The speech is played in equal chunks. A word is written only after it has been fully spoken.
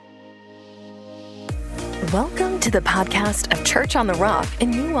Welcome to the podcast of Church on the Rock in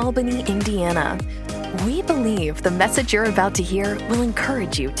New Albany, Indiana. We believe the message you're about to hear will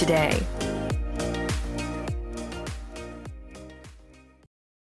encourage you today.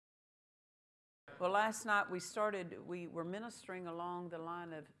 Well, last night we were ministering along the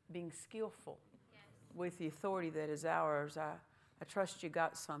line of being skillful with the authority that is ours. I trust you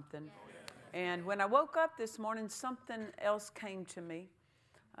got something. And when I woke up this morning, something else came to me.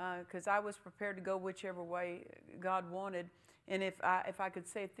 Because I was prepared to go whichever way God wanted. And if I could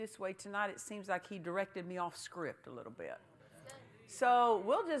say it this way, tonight it seems like He directed me off script a little bit. So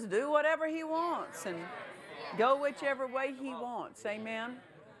we'll just do whatever He wants and go whichever way He wants. Amen.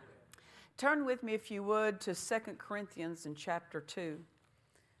 Turn with me, if you would, to 2 Corinthians in chapter 2.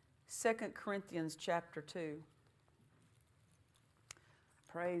 2 Corinthians chapter 2.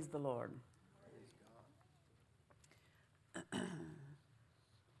 Praise the Lord.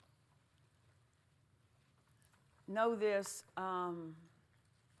 Know this,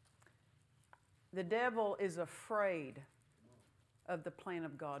 the devil is afraid of the plan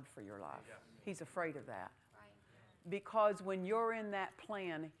of God for your life. He's afraid of that. Because when you're in that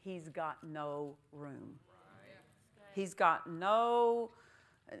plan, he's got no room. There's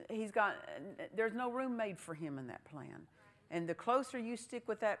no room made for him in that plan. And the closer you stick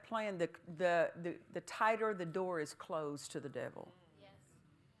with that plan, the tighter the door is closed to the devil.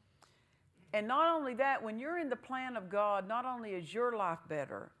 And not only that, when you're in the plan of God, not only is your life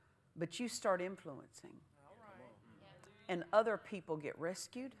better, but you start influencing. And other people get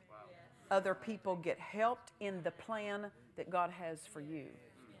rescued. Other people get helped in the plan that God has for you.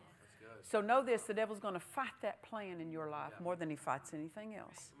 So know this, the devil's going to fight that plan in your life more than he fights anything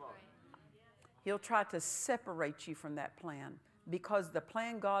else. He'll try to separate you from that plan because the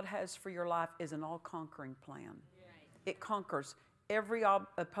plan God has for your life is an all-conquering plan. It conquers every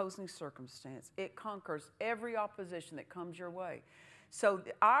opposing circumstance. It conquers every opposition that comes your way. So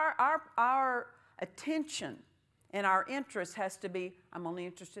our attention and our interest has to be, I'm only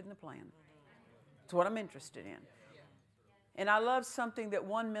interested in the plan. It's what I'm interested in. And I love something that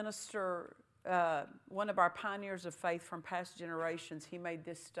one minister, one of our pioneers of faith from past generations, he made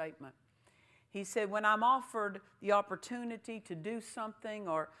this statement. He said, when I'm offered the opportunity to do something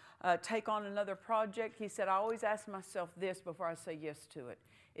or take on another project, he said, I always ask myself this before I say yes to it.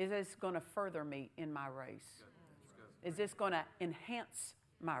 Is this going to further me in my race? Is this going to enhance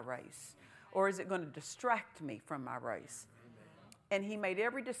my race? Or is it going to distract me from my race? And he made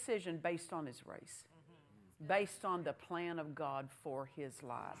every decision based on his race, based on the plan of God for his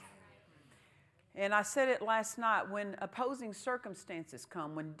life. And I said it last night, when opposing circumstances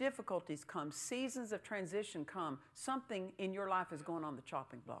come, when difficulties come, seasons of transition come, something in your life is going on the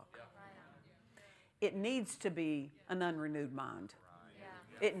chopping block. It needs to be an unrenewed mind.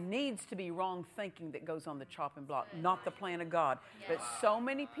 It needs to be wrong thinking that goes on the chopping block, not the plan of God. But so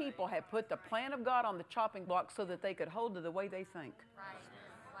many people have put the plan of God on the chopping block so that they could hold to the way they think.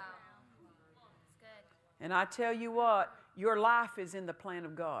 And I tell you what, your life is in the plan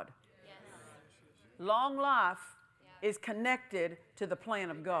of God. Long life is connected to the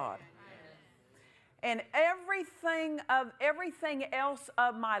plan of God. And everything else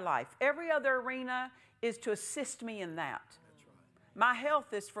of my life, every other arena is to assist me in that. My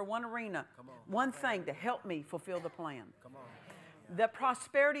health is for one arena, one thing to help me fulfill the plan. The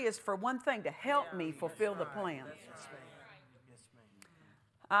prosperity is for one thing to help me fulfill the plan.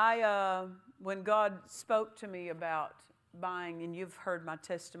 When God spoke to me about buying, and you've heard my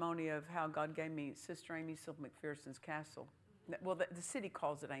testimony of how God gave me Sister Amy Silver McPherson's castle. Well, the city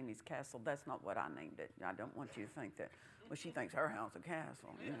calls it Amy's Castle. That's not what I named it. I don't want you to think that, well, she thinks her house a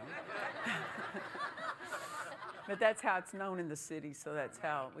castle, you know. But that's how it's known in the city, so that's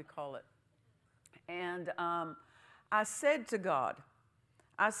how we call it. And I said to God,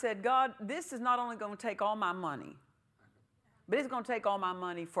 God, this is not only going to take all my money, but it's going to take all my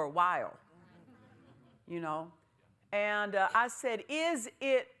money for a while, you know. And I said, is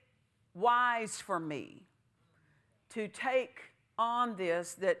it wise for me to take on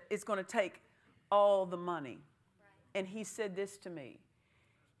this that it's going to take all the money? And he said this to me.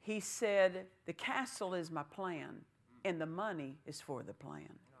 He said, the castle is my plan, and the money is for the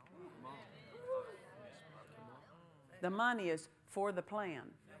plan. The money is for the plan.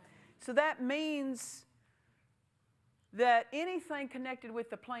 So that means that anything connected with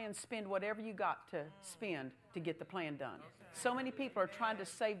the plan, spend whatever you got to spend to get the plan done. So many people are trying to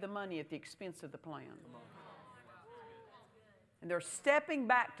save the money at the expense of the plan. And they're stepping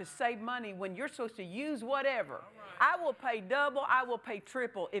back to save money when you're supposed to use whatever. I will pay double, I will pay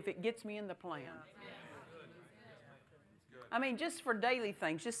triple if it gets me in the plan. I mean, just for daily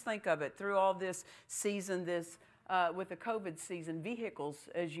things, just think of it. Through all this season, with the COVID season, vehicles,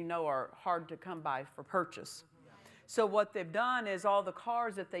 as you know, are hard to come by for purchase. So what they've done is all the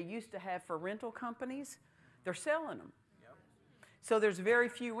cars that they used to have for rental companies, they're selling them. So there's very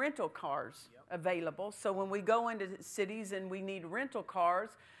few rental cars available. So when we go into cities and we need rental cars,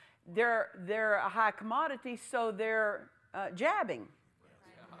 they're a high commodity, so they're jabbing,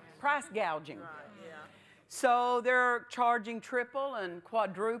 price gouging. So they're charging triple and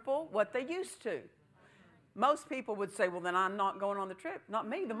quadruple what they used to. Most people would say, well, then I'm not going on the trip. Not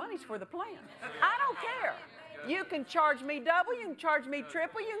me. The money's for the plan. I don't care. You can charge me double. You can charge me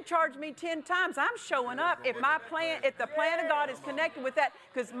triple. You can charge me 10 times. I'm showing up if the plan of God is connected with that.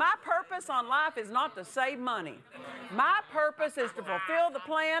 Because my purpose on life is not to save money. My purpose is to fulfill the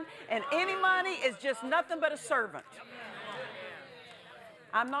plan, and any money is just nothing but a servant.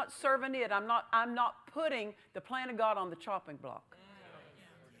 I'm not serving it. I'm not putting the plan of God on the chopping block.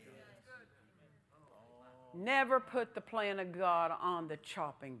 Never put the plan of God on the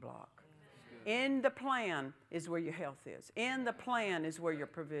chopping block. In the plan is where your health is. In the plan is where your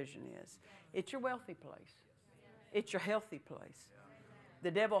provision is. It's your wealthy place. It's your healthy place.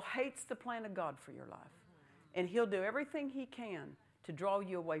 The devil hates the plan of God for your life. And he'll do everything he can to draw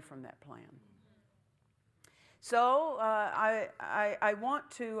you away from that plan. So I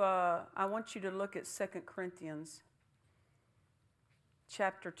want you to look at 2 Corinthians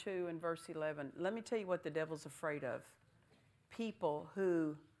chapter 2 and verse 11. Let me tell you what the devil's afraid of. People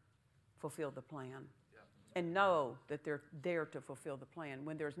who fulfill the plan and know that they're there to fulfill the plan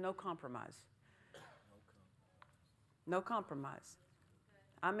when there's no compromise. No compromise.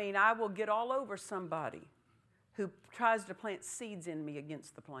 I mean, I will get all over somebody who tries to plant seeds in me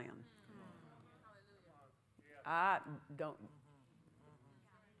against the plan. I don't.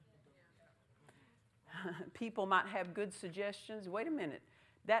 People might have good suggestions. Wait a minute.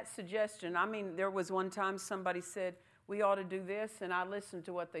 That suggestion, I mean, there was one time somebody said, we ought to do this, and I listened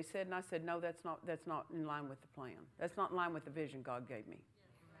to what they said, and I said, no, that's not in line with the plan. That's not in line with the vision God gave me.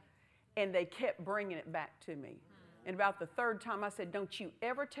 And they kept bringing it back to me. And about the third time, I said, don't you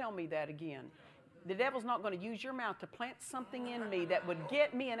ever tell me that again. The devil's not going to use your mouth to plant something in me that would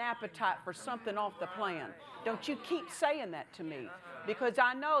get me an appetite for something off the plan. Don't you keep saying that to me. Because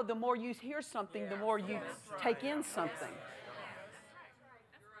I know the more you hear something, the more you take in something.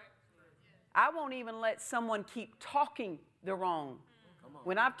 I won't even let someone keep talking the wrong.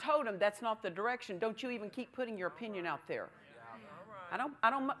 When I've told them that's not the direction, don't you even keep putting your opinion out there. I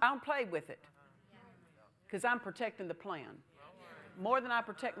don't play with it. Because I'm protecting the plan. More than I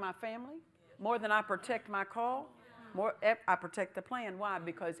protect my family, more than I protect my call, I protect the plan. Why?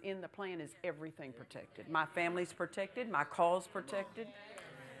 Because in the plan is everything protected. My family's protected. My call's protected.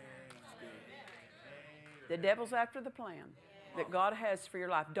 The devil's after the plan that God has for your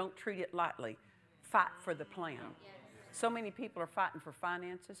life. Don't treat it lightly. Fight for the plan. So many people are fighting for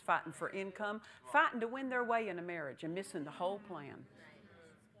finances, fighting for income, fighting to win their way in a marriage and missing the whole plan.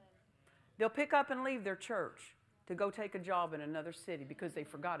 They'll pick up and leave their church to go take a job in another city because they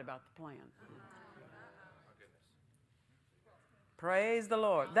forgot about the plan. Praise the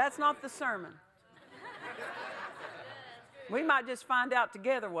Lord. That's not the sermon. We might just find out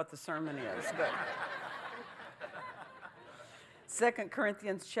together what the sermon is. But 2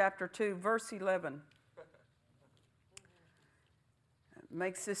 Corinthians chapter 2, verse 11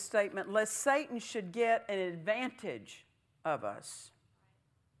 makes this statement, lest Satan should get an advantage of us.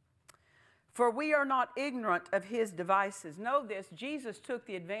 For we are not ignorant of his devices. Know this, Jesus took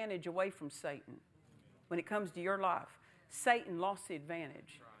the advantage away from Satan when it comes to your life. Satan lost the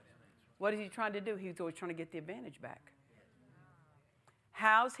advantage. What is he trying to do? He's always trying to get the advantage back.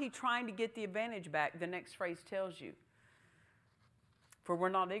 How's he trying to get the advantage back? The next phrase tells you. For we're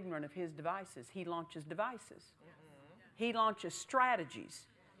not ignorant of his devices. He launches devices. He launches strategies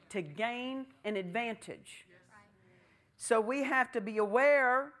to gain an advantage. So we have to be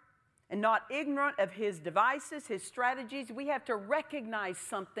aware and not ignorant of his devices, his strategies. We have to recognize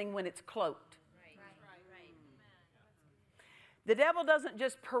something when it's cloaked. The devil doesn't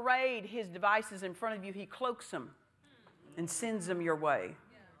just parade his devices in front of you. He cloaks them and sends them your way.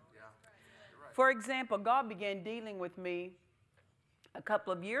 For example, God began dealing with me a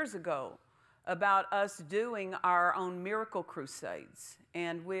couple of years ago about us doing our own miracle crusades.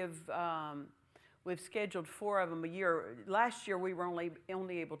 And we've scheduled 4 of them a year. Last year, we were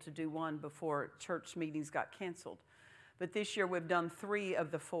only able to do 1 before church meetings got canceled. But this year, we've done 3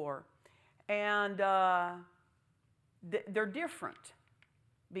 of the 4. And they're different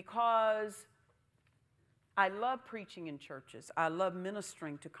because I love preaching in churches. I love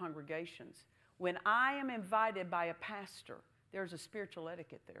ministering to congregations. When I am invited by a pastor, there's a spiritual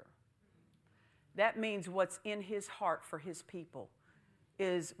etiquette there. That means what's in his heart for his people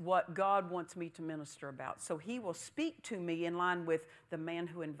is what God wants me to minister about. So he will speak to me in line with the man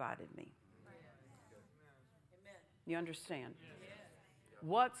who invited me. You understand?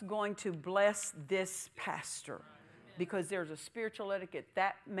 What's going to bless this pastor? Because there's a spiritual etiquette.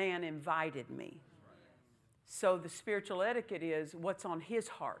 That man invited me. So the spiritual etiquette is what's on his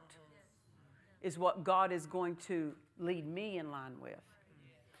heart, is what God is going to lead me in line with.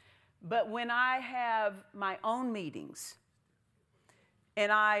 But when I have my own meetings,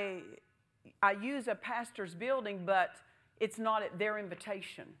 and I use a pastor's building, but it's not at their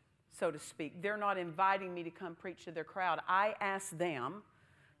invitation, so to speak. They're not inviting me to come preach to their crowd. I ask them,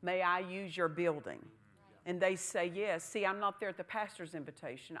 may I use your building? And they say yes. See, I'm not there at the pastor's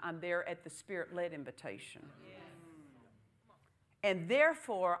invitation. I'm there at the Spirit-led invitation. And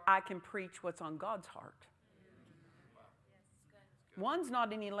therefore, I can preach what's on God's heart. One's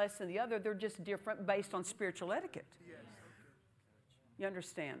not any less than the other. They're just different based on spiritual etiquette. You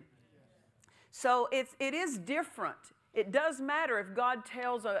understand? So it is different. It does matter if God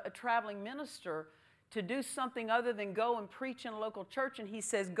tells a traveling minister to do something other than go and preach in a local church, and he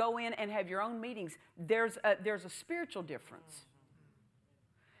says, go in and have your own meetings. There's a spiritual difference.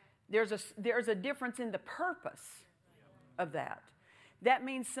 There's a difference in the purpose of that. That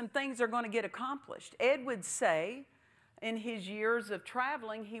means some things are going to get accomplished. Ed would say, in his years of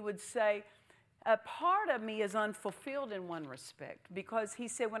traveling, he would say, a part of me is unfulfilled in one respect, because he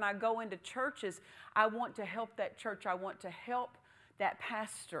said, when I go into churches, I want to help that church. I want to help that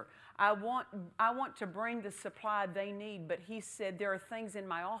pastor. I want to bring the supply they need. But he said, there are things in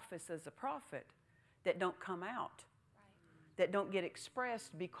my office as a prophet that don't come out, that don't get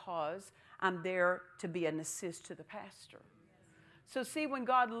expressed, because I'm there to be an assist to the pastor. So see, when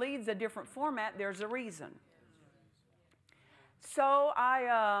God leads a different format, there's a reason. So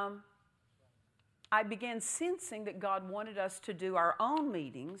I began sensing that God wanted us to do our own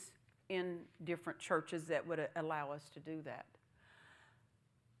meetings in different churches that would allow us to do that.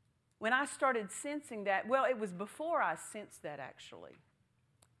 When I started sensing that, well, it was before I sensed that actually.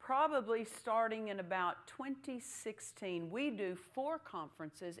 Probably starting in about 2016, we do 4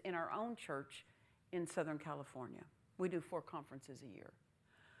 conferences in our own church in Southern California. We do 4 conferences a year.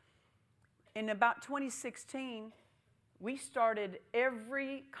 In about 2016, we started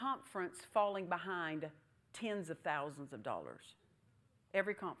every conference falling behind tens of thousands of dollars.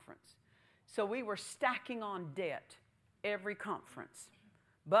 Every conference. So we were stacking on debt every conference.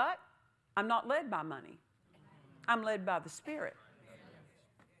 But I'm not led by money. I'm led by the Spirit.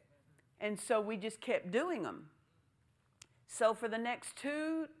 And so we just kept doing them. So for the next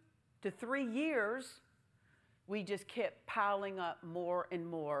 2 to 3 years, we just kept piling up more and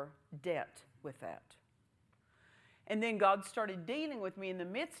more debt with that. And then God started dealing with me in the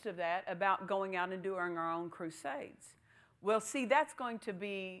midst of that about going out and doing our own crusades. Well, see, that's going to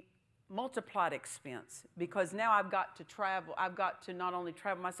be multiplied expense, because now I've got to travel. I've got to not only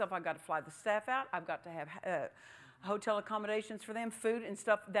travel myself, I've got to fly the staff out. I've got to have hotel accommodations for them, food and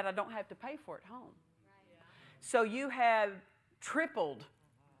stuff that I don't have to pay for at home. Right. So you have tripled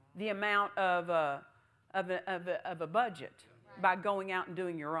the amount of a budget by going out and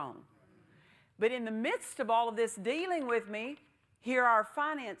doing your own. But in the midst of all of this dealing with me, here our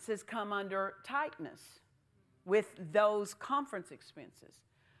finances come under tightness with those conference expenses.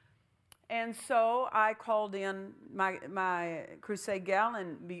 And so I called in my crusade gal,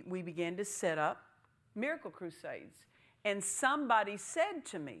 and we began to set up miracle crusades. And somebody said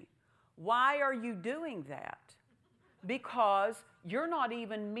to me, why are you doing that? Because you're not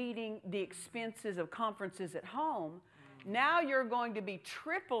even meeting the expenses of conferences at home. Now you're going to be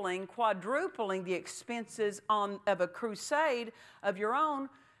tripling, quadrupling the expenses of a crusade of your own.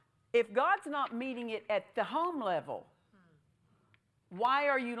 If God's not meeting it at the home level, why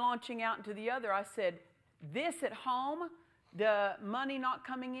are you launching out into the other? I said, this at home, the money not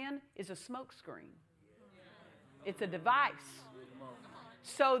coming in, is a smokescreen. It's a device.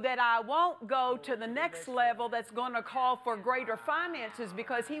 So that I won't go to the next level that's going to call for greater finances,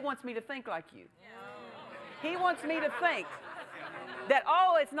 because he wants me to think like you. He wants me to think that,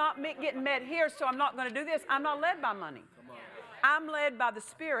 oh, it's not getting met here, so I'm not going to do this. I'm not led by money. I'm led by the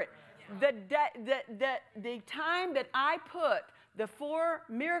Spirit. The time that I put the 4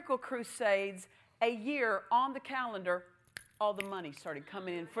 miracle crusades a year on the calendar, all the money started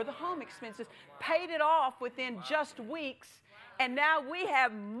coming in for the home expenses, paid it off within just weeks, and now we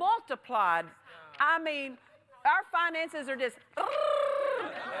have multiplied. I mean, our finances are just...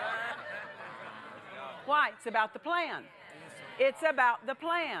 Why? It's about the plan. It's about the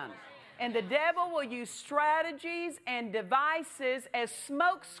plan. And the devil will use strategies and devices as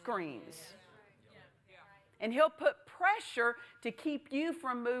smoke screens. And he'll put pressure to keep you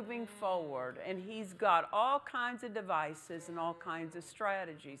from moving forward. And he's got all kinds of devices and all kinds of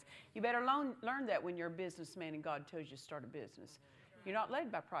strategies. You better learn that when you're a businessman and God tells you to start a business. You're not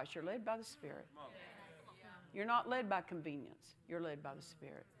led by price, you're led by the Spirit. You're not led by convenience, you're led by the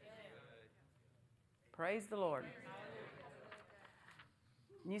Spirit. Praise the Lord.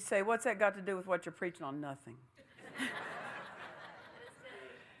 And you say, what's that got to do with what you're preaching on? Nothing.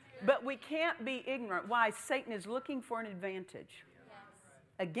 But we can't be ignorant. Why? Satan is looking for an advantage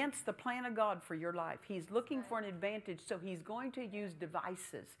against the plan of God for your life. He's looking for an advantage, so he's going to use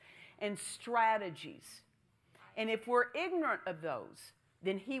devices and strategies. And if we're ignorant of those,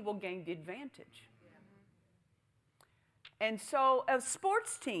 then he will gain the advantage. And so a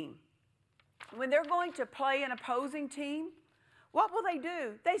sports team, when they're going to play an opposing team, what will they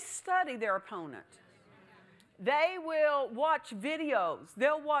do? They study their opponent. They will watch videos.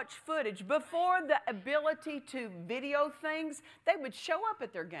 They'll watch footage. Before the ability to video things, they would show up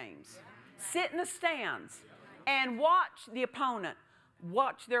at their games, sit in the stands, and watch the opponent.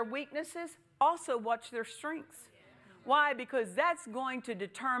 Watch their weaknesses, also watch their strengths. Why? Because that's going to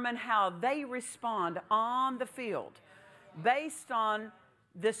determine how they respond on the field based on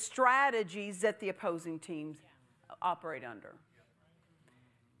the strategies that the opposing teams operate under.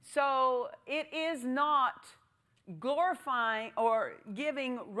 So it is not glorifying or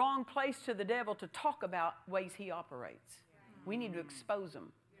giving wrong place to the devil to talk about ways he operates. We need to expose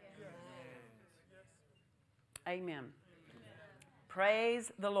him. Amen.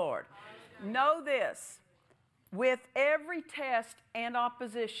 Praise the Lord. Know this. With every test and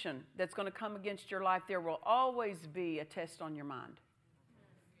opposition that's going to come against your life, there will always be a test on your mind.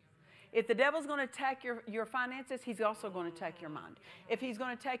 If the devil's going to attack your finances, he's also going to attack your mind. If he's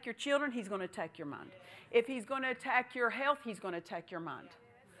going to attack your children, he's going to attack your mind. If he's going to attack your health, he's going to attack your mind.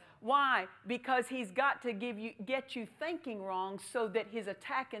 Why? Because he's got to get you thinking wrong so that his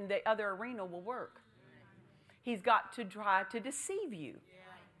attack in the other arena will work. He's got to try to deceive you.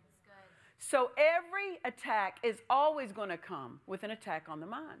 So every attack is always going to come with an attack on the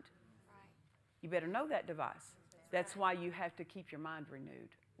mind. You better know that device. That's why you have to keep your mind renewed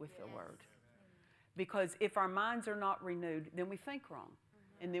with the Word. Because if our minds are not renewed, then we think wrong.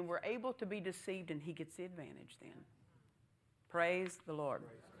 And then we're able to be deceived, and he gets the advantage then. Praise the Lord.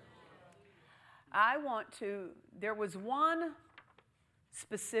 There was one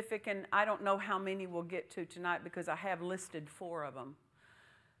specific, and I don't know how many we'll get to tonight because I have listed 4 of them.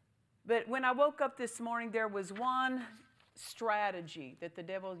 But when I woke up this morning, there was one strategy that the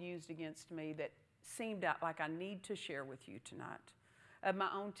devil used against me that seemed like I need to share with you tonight, of my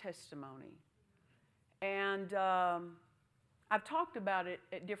own testimony. And I've talked about it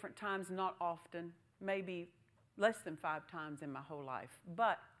at different times, not often, maybe less than 5 times in my whole life.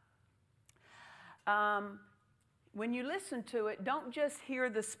 But when you listen to it, don't just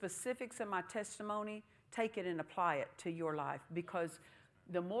hear the specifics of my testimony, take it and apply it to your life. Because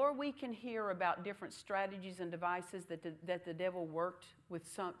the more we can hear about different strategies and devices that the devil worked with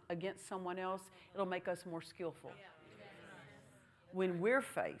against someone else, it'll make us more skillful. When we're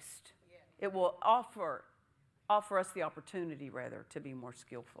faced, it will offer us the opportunity, rather, to be more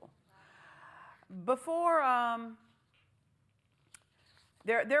skillful. Before,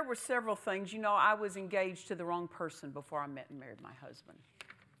 there were several things. You know, I was engaged to the wrong person before I met and married my husband.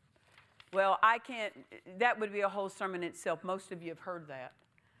 Well, that would be a whole sermon in itself. Most of you have heard that.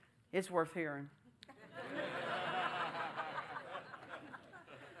 It's worth hearing.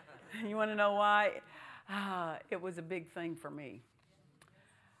 You want to know why? It was a big thing for me.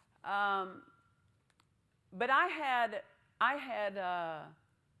 But I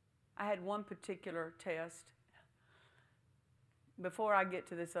had one particular test. Before I get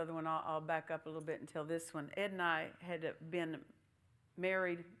to this other one, I'll back up a little bit and tell this one. Ed and I had been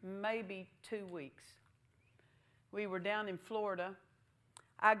married maybe 2 weeks. We were down in Florida.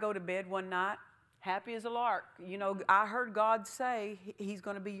 I go to bed one night, happy as a lark. You know, I heard God say he's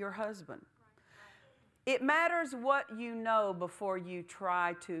going to be your husband. It matters what you know before you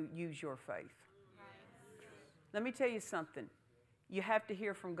try to use your faith. Let me tell you something. You have to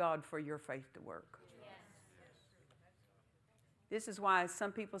hear from God for your faith to work. This is why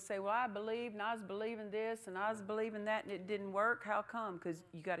some people say, well, I believed, and I was believing this, and I was believing that, and it didn't work. How come? Because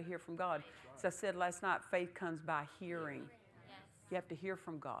you got to hear from God. As I said last night, faith comes by hearing. You have to hear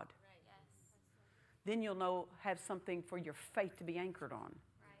from God. Then you'll have something for your faith to be anchored on.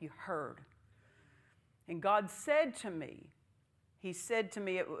 You heard. And God said to me, He said to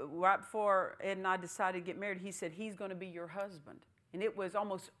me right before Ed and I decided to get married, He said, He's going to be your husband. And it was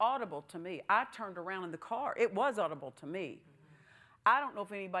almost audible to me. I turned around in the car. It was audible to me. I don't know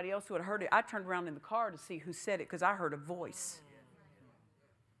if anybody else would have heard it. I turned around in the car to see who said it because I heard a voice.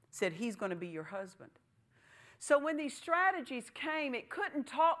 Said, he's going to be your husband. So when these strategies came, it couldn't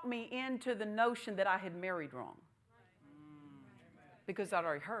talk me into the notion that I had married wrong. Because I'd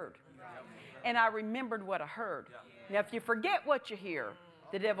already heard. And I remembered what I heard. Now, if you forget what you hear,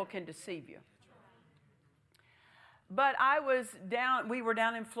 the devil can deceive you. But we were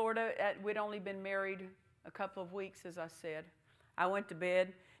down in Florida. We'd only been married a couple of weeks, as I said. I went to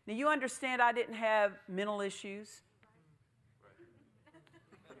bed. Now, you understand I didn't have mental issues.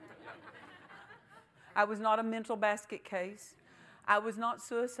 I was not a mental basket case. I was not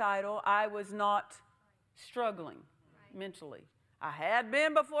suicidal. I was not struggling mentally. I had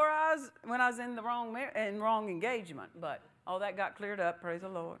been before when I was in the wrong engagement, but all that got cleared up, praise the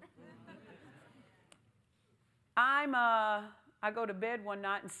Lord. I go to bed one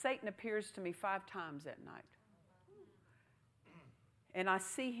night, and Satan appears to me 5 times that night. And I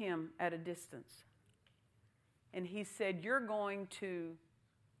see him at a distance. And he said, you're going to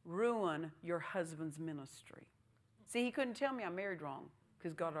ruin your husband's ministry. See, he couldn't tell me I married wrong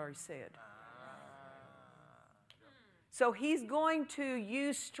because God already said. So he's going to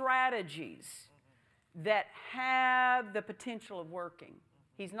use strategies that have the potential of working.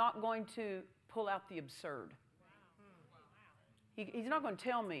 He's not going to pull out the absurd. He's not going to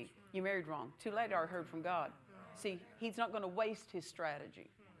tell me you married wrong. Too late, I already heard from God. See, he's not going to waste his strategy.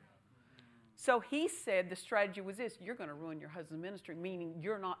 So he said the strategy was this: you're going to ruin your husband's ministry, meaning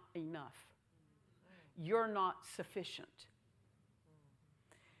you're not enough. You're not sufficient.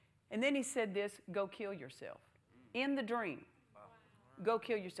 And then he said this: go kill yourself. In the dream, go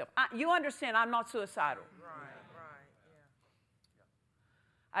kill yourself. You understand, I'm not suicidal.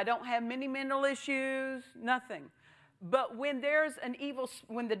 I don't have many mental issues, nothing. But when there's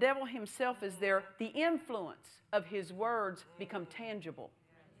when the devil himself is there, the influence of his words become tangible.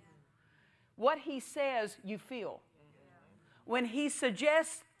 What he says, you feel. When he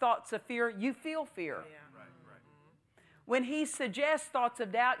suggests thoughts of fear, you feel fear. When he suggests thoughts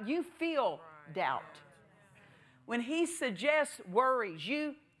of doubt, you feel doubt. When he suggests worries,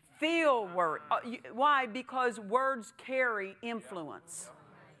 you feel worry. Why? Because words carry influence.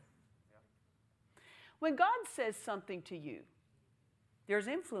 When God says something to you, there's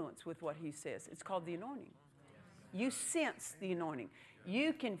influence with what he says. It's called the anointing. You sense the anointing.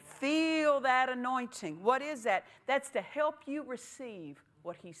 You can feel that anointing. What is that? That's to help you receive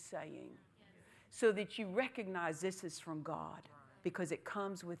what he's saying so that you recognize this is from God because it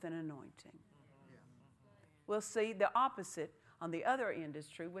comes with an anointing. We'll see the opposite on the other end is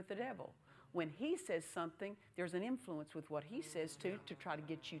true with the devil. When he says something, there's an influence with what he says to try to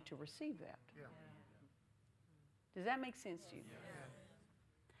get you to receive that. Does that make sense to you?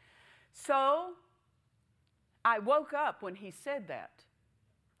 So I woke up when he said that.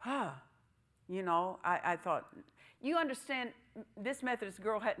 I thought, you understand, this Methodist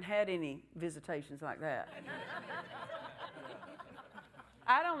girl hadn't had any visitations like that.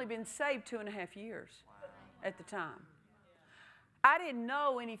 I'd only been saved 2.5 years at the time. I didn't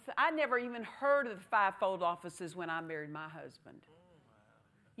know anything. I never even heard of the fivefold offices when I married my husband.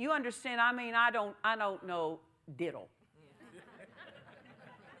 You understand? I mean, I don't know diddle.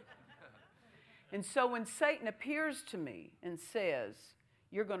 And so when Satan appears to me and says,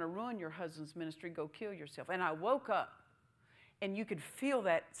 you're going to ruin your husband's ministry, go kill yourself. And I woke up, and you could feel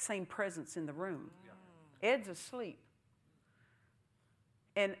that same presence in the room. Ed's asleep.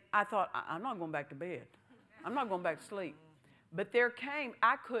 And I thought, I'm not going back to bed. I'm not going back to sleep. But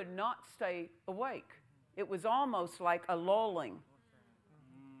I could not stay awake. It was almost like a lulling.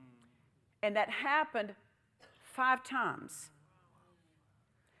 And that happened 5 times.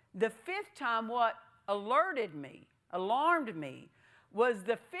 The 5th time, what alarmed me, was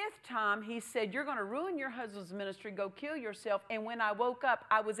the 5th time he said, you're going to ruin your husband's ministry, go kill yourself. And when I woke up,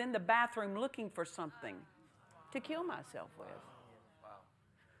 I was in the bathroom looking for something to kill myself with.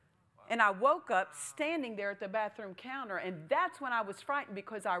 And I woke up standing there at the bathroom counter, and that's when I was frightened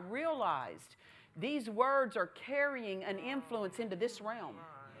because I realized these words are carrying an influence into this realm.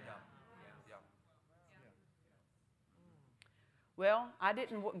 Well, I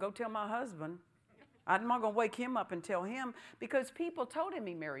didn't go tell my husband. I'm not going to wake him up and tell him because people told him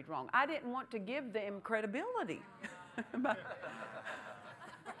he married wrong. I didn't want to give them credibility.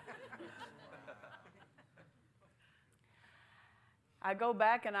 I go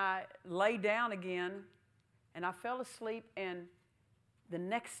back and I lay down again, and I fell asleep, and the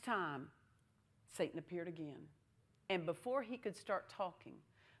next time, Satan appeared again. And before he could start talking,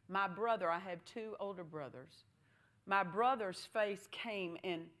 my brother, I have 2 older brothers, my brother's face came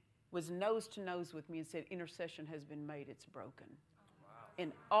and was nose to nose with me and said, intercession has been made, it's broken. Wow.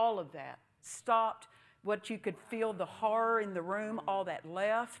 And all of that stopped. What you could feel, the horror in the room, all that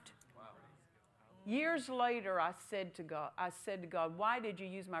left. Wow. Years later, I said to God, why did you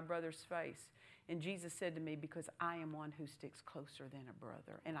use my brother's face? And Jesus said to me, because I am one who sticks closer than a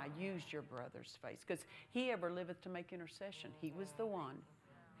brother. And I used your brother's face. Because he ever liveth to make intercession. He was the one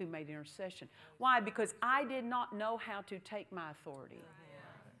who made intercession. Why? Because I did not know how to take my authority.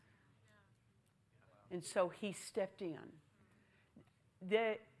 And so he stepped in.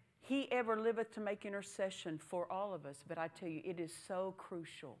 He ever liveth to make intercession for all of us. But I tell you, it is so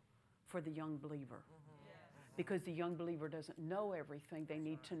crucial for the young believer. Because the young believer doesn't know everything they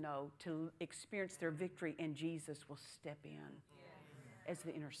need to know to experience their victory, and Jesus will step in as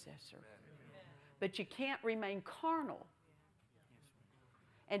the intercessor. But you can't remain carnal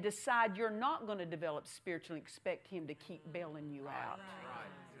and decide you're not going to develop spiritually and expect him to keep bailing you out.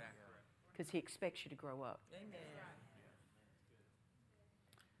 Because he expects you to grow up.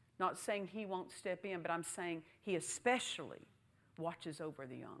 Not saying he won't step in, but I'm saying he especially watches over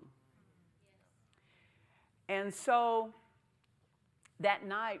the young. And so that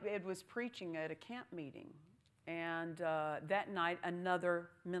night, Ed was preaching at a camp meeting. And that night, another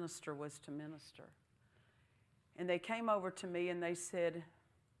minister was to minister. And they came over to me and they said,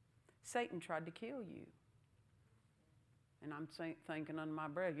 Satan tried to kill you. And I'm thinking under my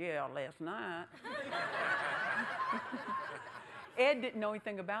breath, yeah, last night. Ed didn't know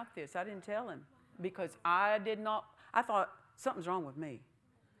anything about this. I didn't tell him because I thought, something's wrong with me.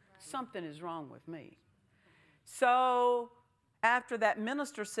 Something is wrong with me. So after that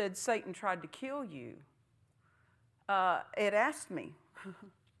minister said, Satan tried to kill you, Ed asked me,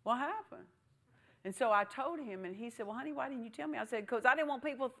 what happened? And so I told him, and he said, well, honey, why didn't you tell me? I said, because I didn't want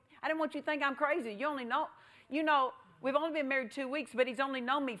you to think I'm crazy. You know, we've only been married 2 weeks, but he's only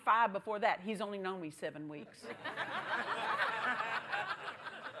known me 5 before that. He's only known me 7 weeks.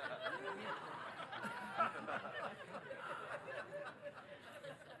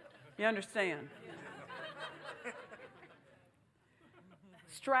 You understand?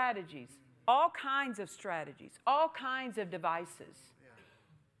 Strategies, all kinds of strategies, all kinds of devices.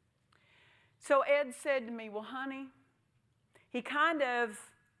 So Ed said to me, well, honey, he kind of,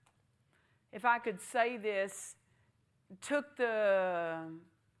 if I could say this, took the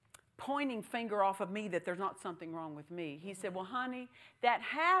pointing finger off of me that there's not something wrong with me. He said, well, honey, that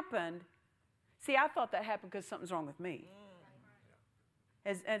happened. See, I thought that happened because something's wrong with me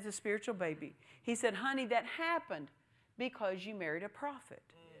as a spiritual baby. He said, honey, that happened because you married a prophet.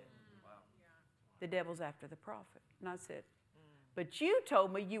 The devil's after the prophet. And I said, but you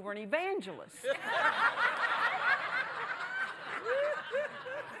told me you were an evangelist.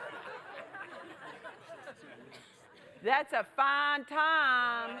 That's a fine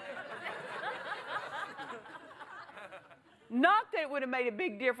time. Not that it would have made a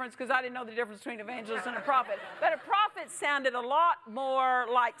big difference because I didn't know the difference between an evangelist and a prophet. But a prophet sounded a lot more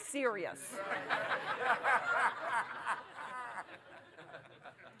like serious.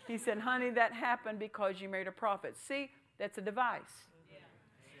 He said, honey, that happened because you married a prophet. See, that's a device.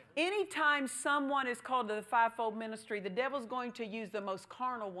 Anytime someone is called to the fivefold ministry, the devil's going to use the most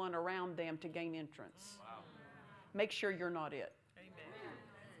carnal one around them to gain entrance. Wow. Make sure you're not it. Amen.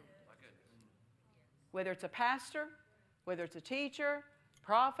 Whether it's a pastor, whether it's a teacher,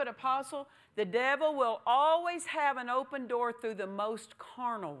 prophet, apostle, the devil will always have an open door through the most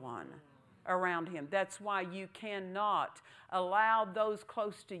carnal one around him. That's why you cannot allow those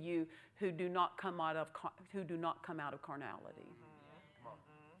close to you who do not come out of carnality.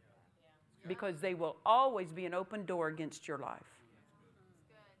 Because they will always be an open door against your life.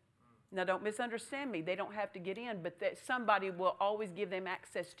 Now, don't misunderstand me. They don't have to get in, but that somebody will always give them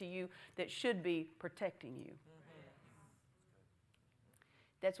access to you that should be protecting you.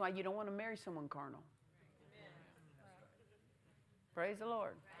 That's why you don't want to marry someone carnal. Praise the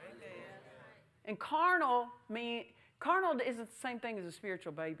Lord. And carnal isn't the same thing as a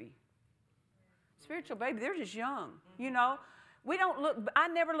spiritual baby. Spiritual baby, they're just young, you know. I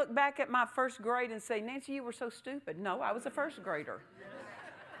never look back at my first grade and say, Nancy, you were so stupid. No, I was a first grader.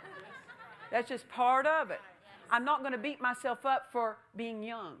 That's just part of it. I'm not going to beat myself up for being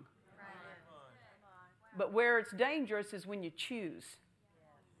young. But where it's dangerous is when you choose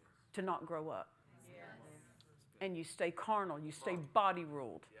to not grow up. And you stay carnal, you stay body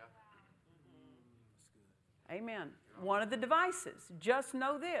ruled. Amen. One of the devices. Just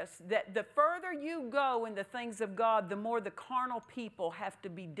know this, that the further you go in the things of God, the more the carnal people have to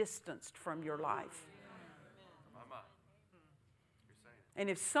be distanced from your life. And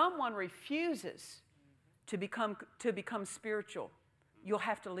if someone refuses to become spiritual, you'll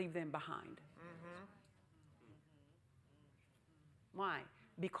have to leave them behind. Why?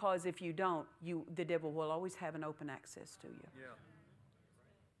 Because if you don't, the devil will always have an open access to you.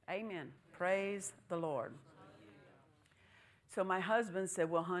 Yeah. Amen. Praise the Lord. So my husband said,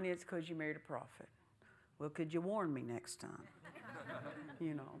 well, honey, it's because you married a prophet. Well, could you warn me next time?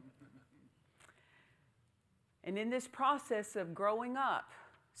 You know. And in this process of growing up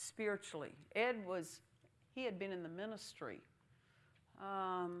spiritually, he had been in the ministry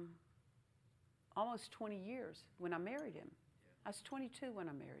almost 20 years when I married him. I was 22 when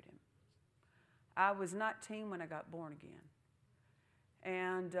I married him. I was 19 when I got born again.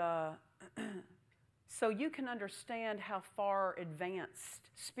 And so you can understand how far advanced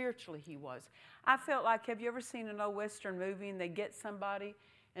spiritually he was. I felt like, have you ever seen an old Western movie and they get somebody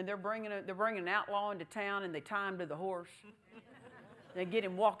and they're bringing an outlaw into town and they tie him to the horse? They get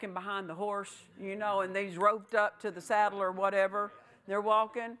him walking behind the horse, you know, and he's roped up to the saddle or whatever. They're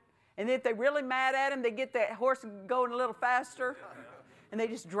walking. And if they're really mad at him, they get that horse going a little faster and they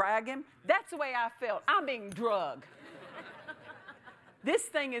just drag him. That's the way I felt. I'm being drugged. This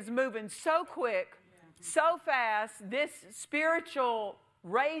thing is moving so quick, so fast. This spiritual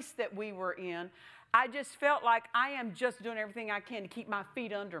race that we were in, I just felt like I am just doing everything I can to keep my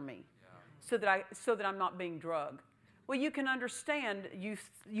feet under me so that I'm not being drugged. Well, you can understand,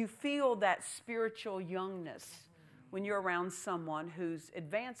 you feel that spiritual youngness when you're around someone who's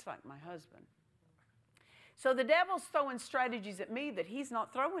advanced like my husband. So the devil's throwing strategies at me that he's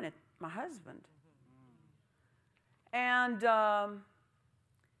not throwing at my husband. And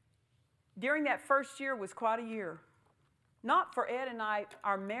during that first year was quite a year. Not for Ed and I,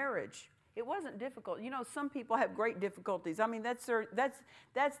 our marriage. It wasn't difficult. You know, some people have great difficulties. I mean, that's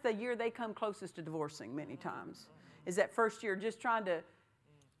the year they come closest to divorcing many times, is that first year, just trying to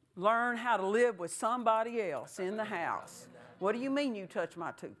learn how to live with somebody else in the house. What do you mean you touched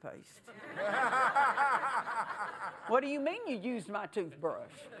my toothpaste? What do you mean you used my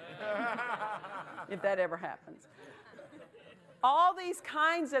toothbrush? If that ever happens. All these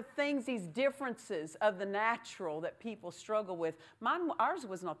kinds of things, these differences of the natural that people struggle with. Ours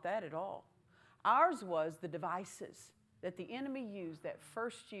was not that at all. Ours was the devices that the enemy used that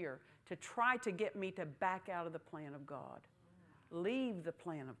first year to try to get me to back out of the plan of God. Leave the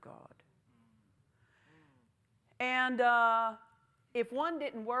plan of God. And if one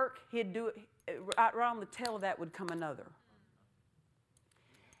didn't work, he'd do it. Right on the tail of that would come another.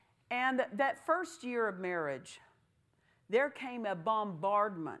 And that first year of marriage, there came a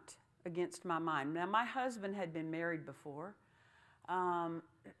bombardment against my mind. Now, my husband had been married before.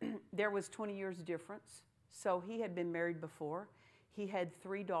 There was 20 years difference, so he had been married before. He had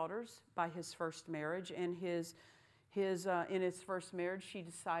 3 daughters by his first marriage, and in his first marriage, she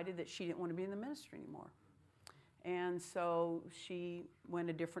decided that she didn't want to be in the ministry anymore. And so she went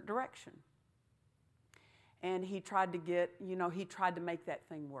a different direction. And he tried to make that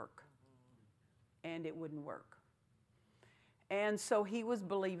thing work. And it wouldn't work. And so he was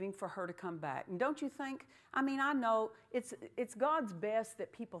believing for her to come back. And don't you think, I mean, I know it's God's best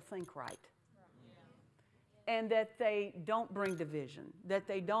that people think right. And that they don't bring division, that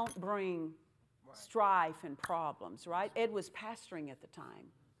they don't bring strife and problems, right? Ed was pastoring at the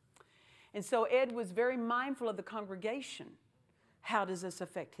time. And so Ed was very mindful of the congregation. How does this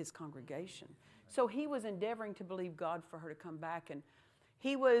affect his congregation? So he was endeavoring to believe God for her to come back. And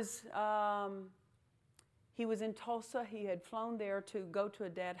he was in Tulsa. He had flown there to go to a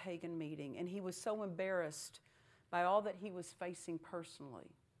Dad Hagin meeting. And he was so embarrassed by all that he was facing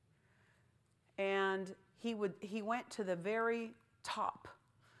personally. And he went to the very top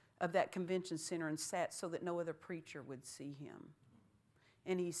of that convention center and sat so that no other preacher would see him.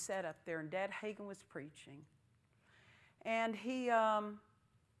 And he sat up there, and Dad Hagin was preaching. And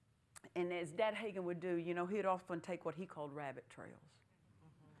and as Dad Hagin would do, you know, he'd often take what he called rabbit trails.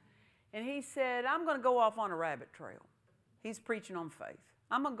 And he said, I'm going to go off on a rabbit trail. He's preaching on faith.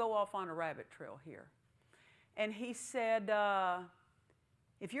 I'm going to go off on a rabbit trail here. And he said,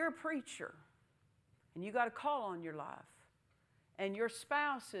 if you're a preacher and you got a call on your life and your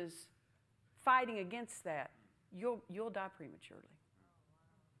spouse is fighting against that, you'll die prematurely.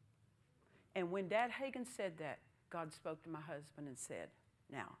 And when Dad Hagin said that, God spoke to my husband and said,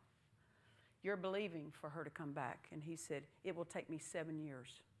 now, you're believing for her to come back. And he said, it will take me 7 years.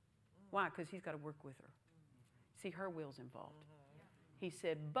 Why? Because he's got to work with her. See, her will's involved. He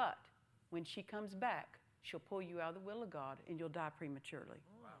said, but when she comes back, she'll pull you out of the will of God and you'll die prematurely.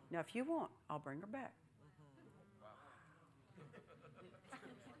 Wow. Now, if you want, I'll bring her back.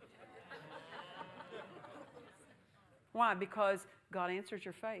 Why? Because God answers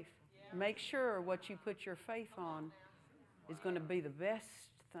your faith. Make sure what you put your faith on is going to be the best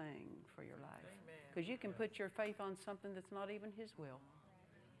thing for your life. Because you can put your faith on something that's not even His will.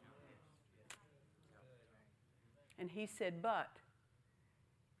 And He said, but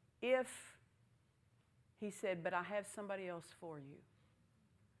I have somebody else for you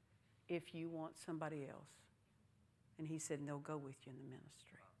if you want somebody else. And He said, and they'll go with you in the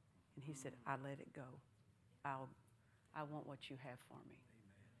ministry. And He said, I let it go. I want what you have for me.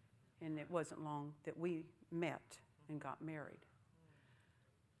 And it wasn't long that we met and got married.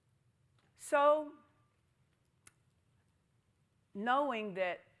 So, knowing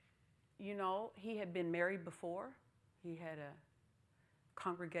that, he had been married before, he had a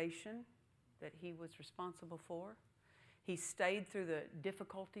congregation that he was responsible for. He stayed through the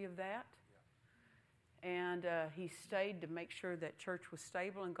difficulty of that. And he stayed to make sure that church was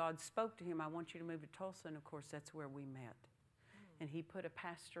stable. And God spoke to him, I want you to move to Tulsa. And of course, that's where we met. And he put a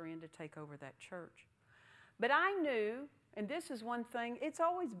pastor in to take over that church. But I knew, and this is one thing, it's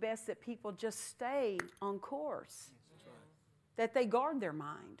always best that people just stay on course. That they guard their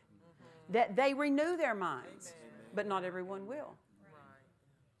mind. That they renew their minds. But not everyone will.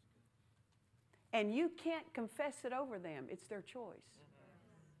 And you can't confess it over them. It's their choice.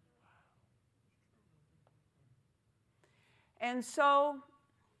 And so,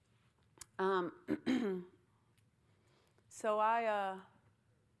 I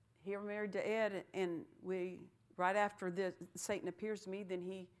here married to Ed, and right after this, Satan appears to me, then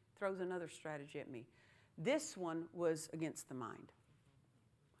he throws another strategy at me. This one was against the mind.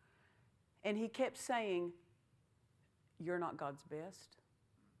 And he kept saying, you're not God's best.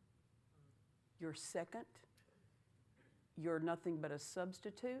 You're second. You're nothing but a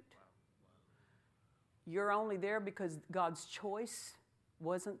substitute. You're only there because God's choice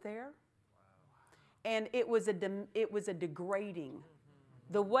wasn't there. And it was a degrading.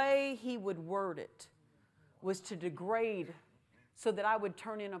 The way he would word it was to degrade so that I would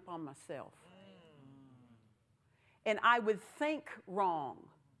turn in upon myself. And I would think wrong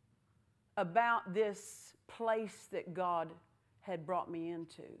about this place that God had brought me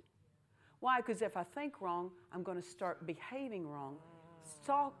into. Why? Because if I think wrong, I'm going to start behaving wrong,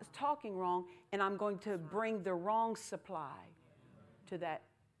 talking wrong, and I'm going to bring the wrong supply to that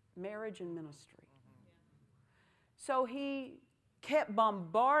marriage and ministry. So he kept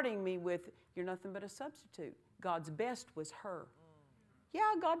bombarding me with, you're nothing but a substitute. God's best was her. Yeah,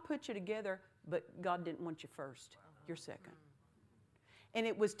 God put you together, but God didn't want you first. You're second. And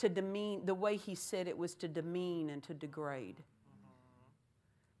it was to demean, the way he said it was to demean and to degrade.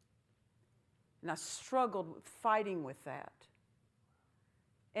 And I struggled with fighting with that.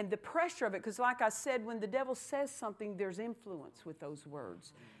 And the pressure of it, because like I said, when the devil says something, there's influence with those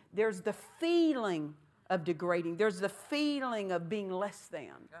words. There's the feeling of degrading. There's the feeling of being less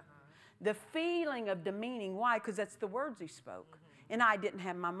than. The feeling of demeaning. Why? Because that's the words he spoke. And I didn't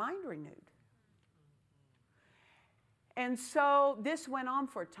have my mind renewed. And so this went on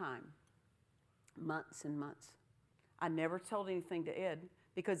for a time. Months and months. I never told anything to Ed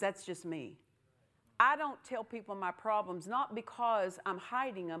because that's just me. I don't tell people my problems, not because I'm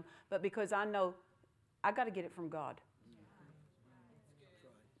hiding them, but because I know I got to get it from God.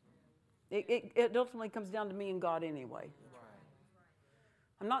 It ultimately comes down to me and God anyway.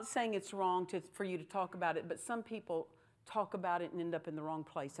 I'm not saying it's wrong for you to talk about it, but some people talk about it and end up in the wrong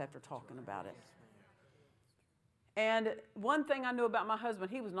place after talking about it. And one thing I knew about my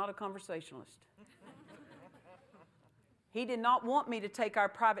husband, he was not a conversationalist. He did not want me to take our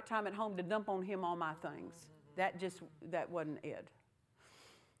private time at home to dump on him all my things. That wasn't Ed.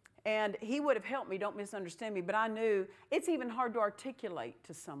 And he would have helped me, don't misunderstand me, but I knew it's even hard to articulate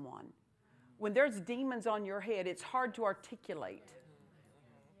to someone. When there's demons on your head, it's hard to articulate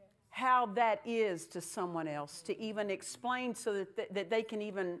how that is to someone else, to even explain so that they can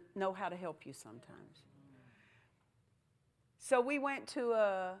even know how to help you sometimes. So we went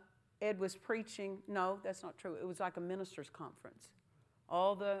to Ed was preaching. No, that's not true. It was like a minister's conference.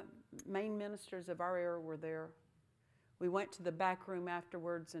 All the main ministers of our era were there. We went to the back room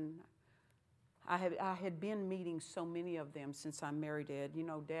afterwards, and I had been meeting so many of them since I married Ed. You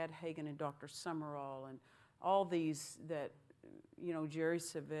know, Dad Hagen and Dr. Summerall and all these that, you know, Jerry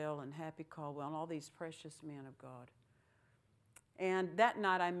Savelle and Happy Caldwell and all these precious men of God. And that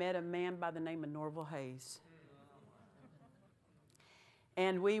night I met a man by the name of Norval Hayes.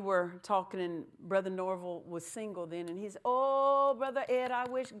 And we were talking, and Brother Norval was single then, and he's, oh, Brother Ed, I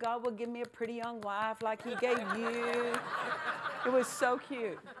wish God would give me a pretty young wife like he gave you. It was so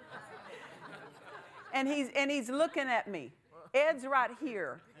cute. And he's looking at me. Ed's right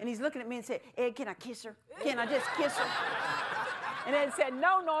here, and he's looking at me and saying, Ed, can I kiss her? Can I just kiss her? And then said,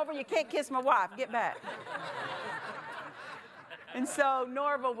 no, Norval, you can't kiss my wife. Get back. And so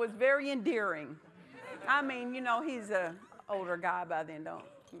Norval was very endearing. I mean, you know, he's an older guy by then,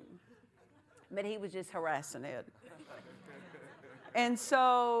 but he was just harassing Ed. And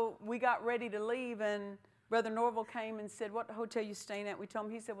so we got ready to leave, and Brother Norval came and said, what hotel you staying at? We told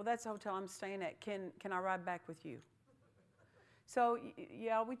him. He said, well, that's the hotel I'm staying at. Can I ride back with you? So,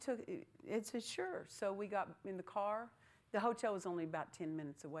 yeah, we took it. It said, sure. So we got in the car. The hotel was only about 10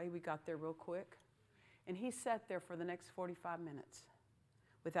 minutes away. We got there real quick. And he sat there for the next 45 minutes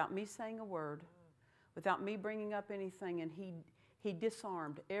without me saying a word, without me bringing up anything. And he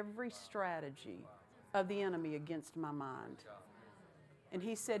disarmed every strategy of the enemy against my mind. And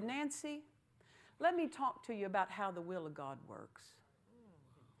he said, Nancy, let me talk to you about how the will of God works.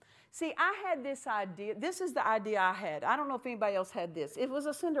 See, I had this idea. This is the idea I had. I don't know if anybody else had this. It was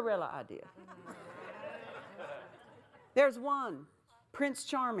a Cinderella idea. There's one, Prince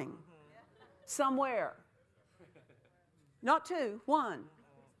Charming, somewhere. Not two, one.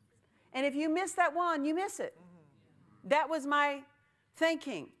 And if you miss that one, you miss it. That was my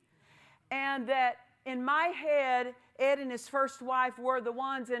thinking. And that in my head, Ed and his first wife were the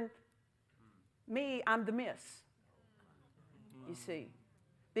ones, and me, I'm the miss. You see,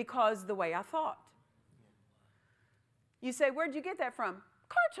 because the way I thought. You say, where'd you get that from?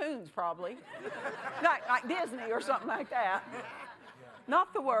 Cartoons, probably. like Disney or something like that.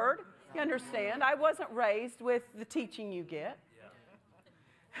 Not the Word. You understand? I wasn't raised with the teaching you get.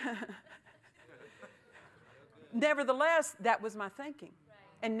 Nevertheless, that was my thinking.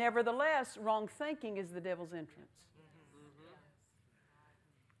 And nevertheless, wrong thinking is the devil's entrance.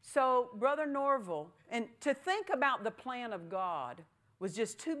 So, Brother Norval, and to think about the plan of God was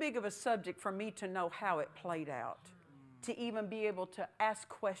just too big of a subject for me to know how it played out, to even be able to ask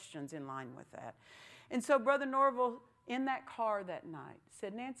questions in line with that. And so Brother Norval, in that car that night,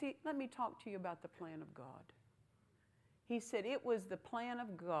 said, Nancy, let me talk to you about the plan of God. He said it was the plan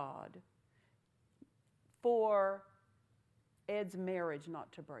of God for Ed's marriage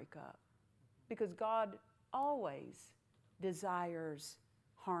not to break up. Because God always desires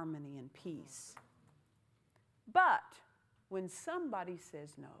harmony and peace. But when somebody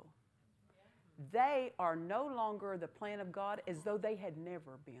says no, they are no longer the plan of God, as though they had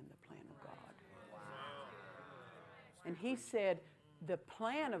never been the plan of God. And he said, the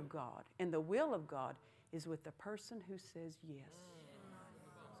plan of God and the will of God is with the person who says yes.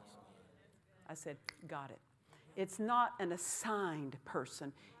 I said, got it. It's not an assigned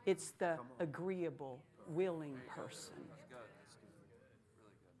person. It's the agreeable, willing person.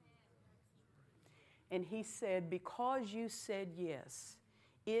 And he said, because you said yes,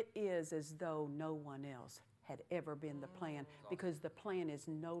 it is as though no one else had ever been the plan, because the plan is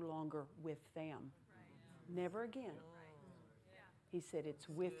no longer with them. Never again. He said, it's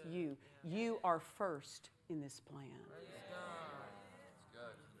with you. You are first in this plan.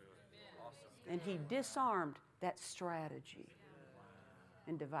 And he disarmed that strategy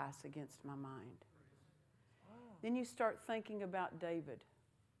and device against my mind. Then you start thinking about David.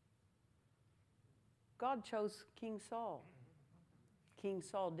 God chose King Saul. King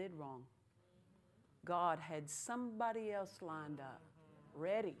Saul did wrong. God had somebody else lined up,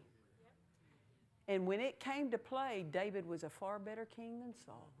 ready. And when it came to play, David was a far better king than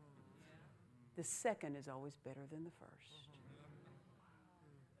Saul. The second is always better than the first.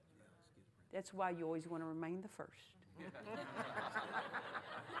 That's why you always want to remain the first.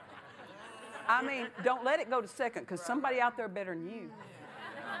 I mean, don't let it go to second, because somebody out there better than you.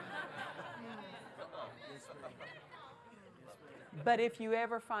 But if you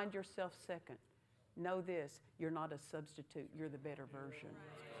ever find yourself second, know this, you're not a substitute, you're the better version.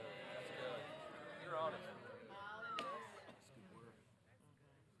 You're honest.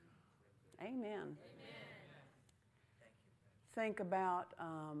 Amen. Think about,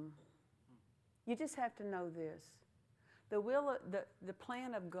 you just have to know this. The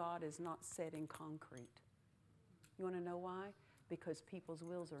plan of God is not set in concrete. You want to know why? Because people's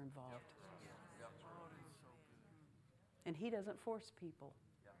wills are involved. And he doesn't force people.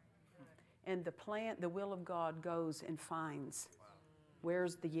 And the will of God goes and finds,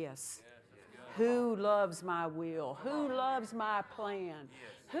 where's the yes? Who loves my will? Who loves my plan?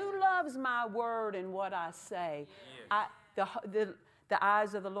 Who loves my word and what I say? The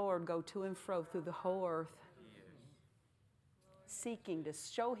eyes of the Lord go to and fro through the whole earth, seeking to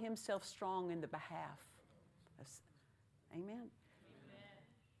show himself strong in the behalf of, amen?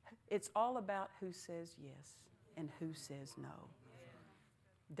 It's all about who says yes and who says no.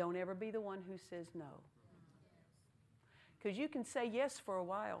 Don't ever be the one who says no. Because you can say yes for a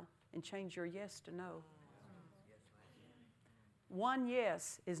while and change your yes to no. One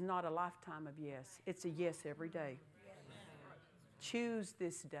yes is not a lifetime of yes. It's a yes every day. Choose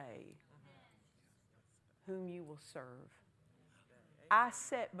this day whom you will serve. I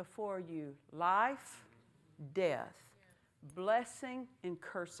set before you life, death, blessing, and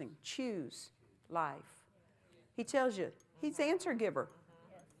cursing. Choose life. He tells you, he's the answer giver.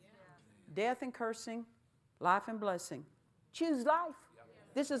 Death and cursing, life and blessing. Choose life.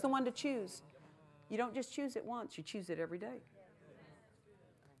 This is the one to choose. You don't just choose it once, you choose it every day.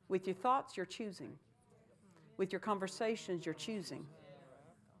 With your thoughts, you're choosing. With your conversations, you're choosing.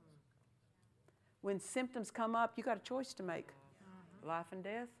 When symptoms come up, you got a choice to make. Life and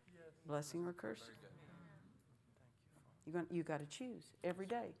death, blessing or curse. You got to choose every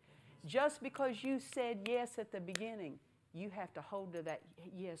day. Just because you said yes at the beginning, you have to hold to that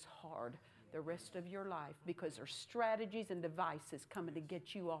yes hard the rest of your life, because there's strategies and devices coming to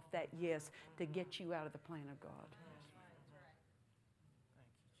get you off that yes, to get you out of the plan of God.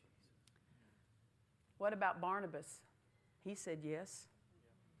 What about Barnabas? He said yes.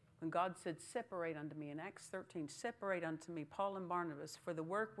 When God said, separate unto me, in Acts 13, separate unto me Paul and Barnabas for the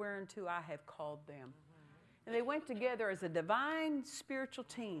work whereunto I have called them. And they went together as a divine spiritual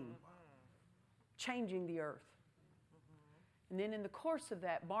team, changing the earth. And then in the course of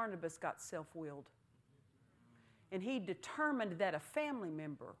that, Barnabas got self-willed. And he determined that a family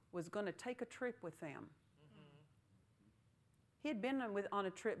member was going to take a trip with them. He had been on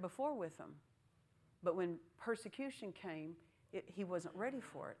a trip before with them. But when persecution came, he wasn't ready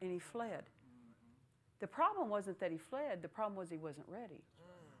for it, and he fled. The problem wasn't that he fled. The problem was he wasn't ready.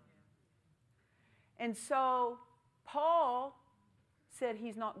 And so Paul said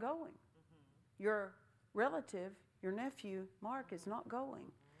he's not going. Your relative, your nephew, Mark, is not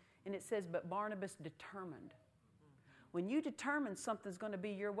going. And it says, but Barnabas determined. When you determine something's going to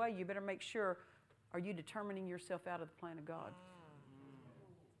be your way, you better make sure, are you determining yourself out of the plan of God?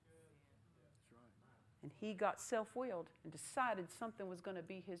 And he got self-willed and decided something was going to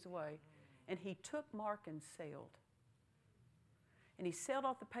be his way. And he took Mark and sailed. And he sailed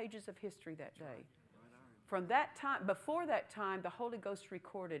off the pages of history that day. From that time, before that time, the Holy Ghost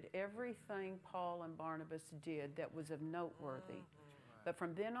recorded everything Paul and Barnabas did that was of noteworthy. But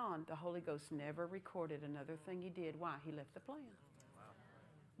from then on, the Holy Ghost never recorded another thing he did. Why? He left the plan.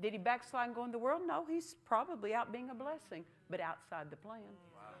 Did he backslide and go in the world? No, he's probably out being a blessing, but outside the plan.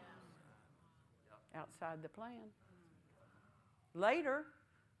 Outside the plan. Later,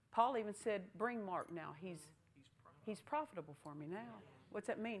 Paul even said, bring Mark now. He's profitable for me now. What's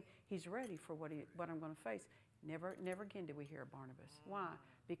that mean? He's ready for what I'm going to face. Never again did we hear of Barnabas. Why?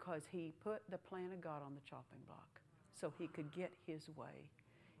 Because he put the plan of God on the chopping block so he could get his way.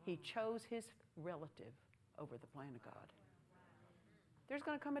 He chose his relative over the plan of God. There's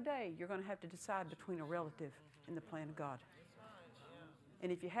going to come a day you're going to have to decide between a relative and the plan of God.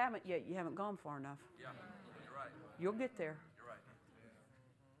 And if you haven't yet, you haven't gone far enough. Yeah, you're right. You'll get there. You're right.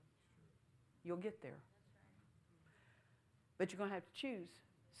 You'll get there. But you're going to have to choose.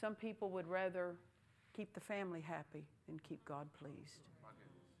 Some people would rather keep the family happy than keep God pleased.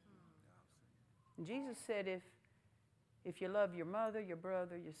 And Jesus said, if you love your mother, your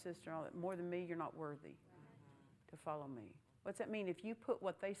brother, your sister, all that, more than me, you're not worthy to follow me. What's that mean? If you put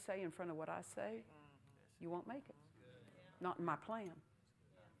what they say in front of what I say, you won't make it. Not in my plan.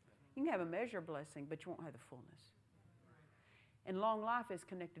 You can have a measure of blessing, but you won't have the fullness. And long life is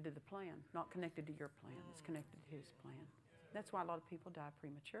connected to the plan, not connected to your plan. It's connected to his plan. That's why a lot of people die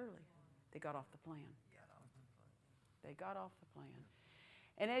prematurely. They got off the plan. They got off the plan.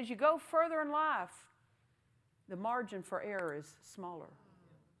 And as you go further in life, the margin for error is smaller.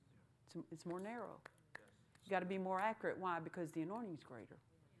 It's more narrow. You got to be more accurate. Why? Because the anointing is greater.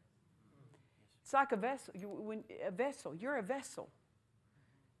 It's like a vessel. You're a vessel.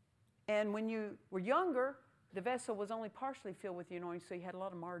 And when you were younger, the vessel was only partially filled with the anointing, so you had a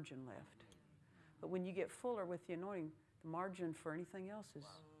lot of margin left. But when you get fuller with the anointing, the margin for anything else is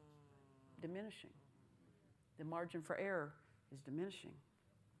diminishing. The margin for error is diminishing.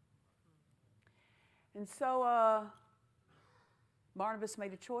 And so Barnabas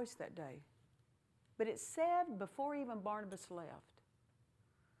made a choice that day. But it said before even Barnabas left,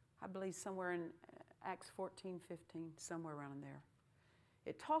 I believe somewhere in Acts 14, 15, somewhere around in there,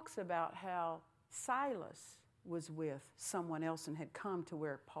 it talks about how Silas was with someone else and had come to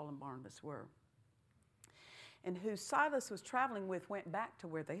where Paul and Barnabas were. And who Silas was traveling with went back to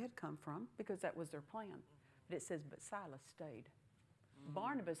where they had come from because that was their plan. But it says, but Silas stayed.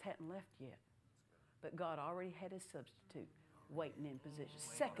 Barnabas hadn't left yet, but God already had his substitute waiting in position.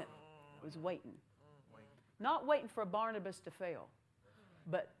 Second was waiting. Not waiting for Barnabas to fail,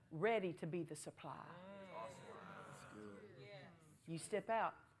 but ready to be the supply. You step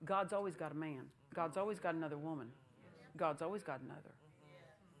out, God's always got a man. God's always got another woman. God's always got another.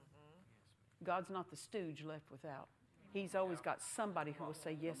 God's not the stooge left without. He's always got somebody who will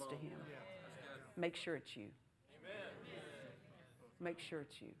say yes to him. Make sure it's you. Make sure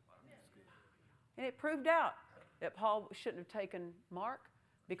it's you. And it proved out that Paul shouldn't have taken Mark,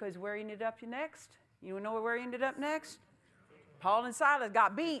 because where he ended up next, you know where he ended up next? Paul and Silas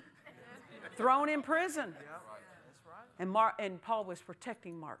got beat, thrown in prison. And Paul was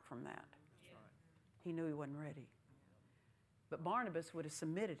protecting Mark from that. He knew he wasn't ready. But Barnabas would have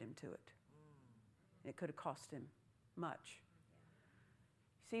submitted him to it. It could have cost him much.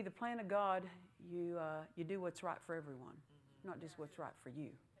 See, the plan of God, you do what's right for everyone, not just what's right for you.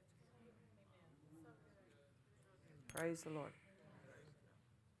 Praise the Lord.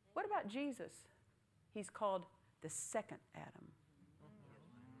 What about Jesus? He's called the second Adam.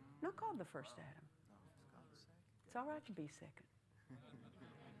 Not called the first Adam. It's all right to be second.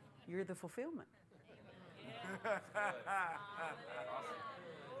 You're the fulfillment.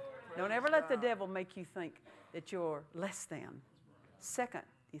 Don't ever let the devil make you think that you're less than. Second,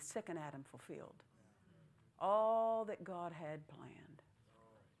 the second Adam fulfilled all that God had planned.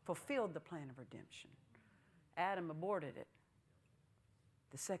 Fulfilled the plan of redemption. Adam aborted it.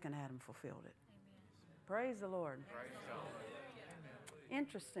 The second Adam fulfilled it. Amen. Praise the Lord. Praise God.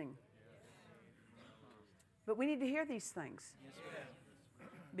 Interesting. But we need to hear these things.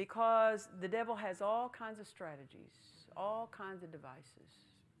 Because the devil has all kinds of strategies, all kinds of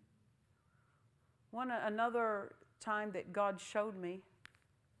devices. Another time that God showed me,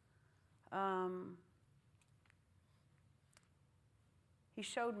 he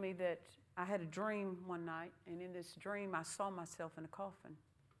showed me that I had a dream one night, and in this dream I saw myself in a coffin,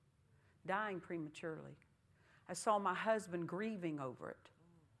 dying prematurely. I saw my husband grieving over it.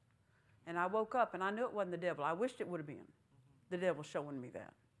 And I woke up, and I knew it wasn't the devil. I wished it would have been the devil showing me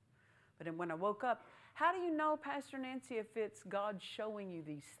that. But then when I woke up, how do you know, Pastor Nancy, if it's God showing you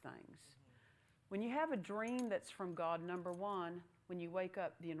these things? When you have a dream that's from God, number one, when you wake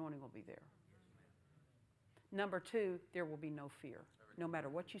up, the anointing will be there. Number two, there will be no fear. No matter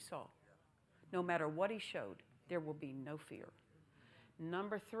what you saw, no matter what he showed, there will be no fear.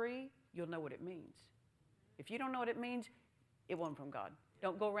 Number three, you'll know what it means. If you don't know what it means, it wasn't from God.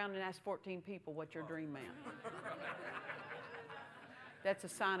 Don't go around and ask 14 people what your dream meant. That's a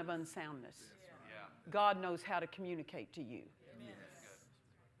sign of unsoundness. God knows how to communicate to you.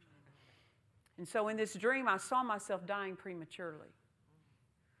 And so in this dream, I saw myself dying prematurely.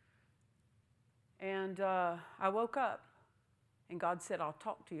 And I woke up, and God said, I'll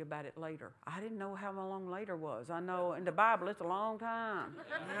talk to you about it later. I didn't know how long later was. I know in the Bible, it's a long time.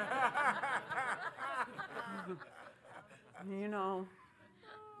 You know.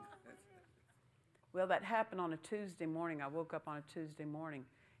 Well, that happened on a Tuesday morning. I woke up on a Tuesday morning,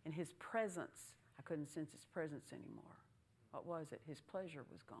 and his presence, I couldn't sense his presence anymore. What was it? His pleasure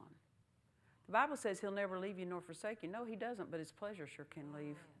was gone. The Bible says he'll never leave you nor forsake you. No, he doesn't, but his pleasure sure can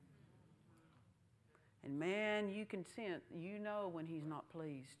leave. And man, you can sense, you know when he's not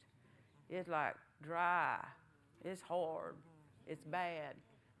pleased. It's like dry. It's hard. It's bad.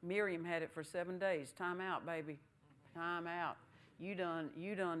 Miriam had it for 7 days. Time out, baby. Time out. You done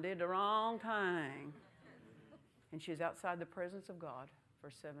did the wrong thing. And she was outside the presence of God for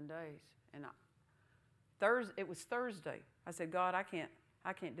 7 days. And it was Thursday. I said, God, I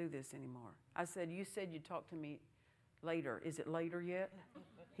can't do this anymore. I said, you said you'd talk to me later. Is it later yet?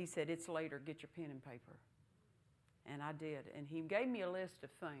 He said, it's later. Get your pen and paper. And I did. And he gave me a list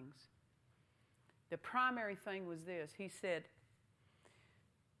of things. The primary thing was this. He said,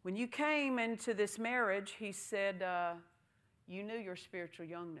 when you came into this marriage, he said, you knew your spiritual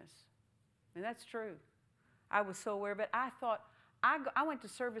youngness. And that's true. I was so aware of it. I thought, I went to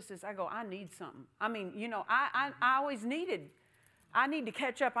services, I go, I need something. I mean, you know, I always needed, I need to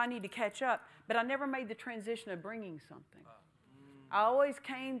catch up, but I never made the transition of bringing something. I always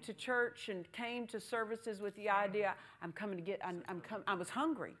came to church and came to services with the idea, I was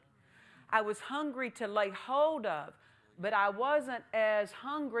hungry. I was hungry to lay hold of, but I wasn't as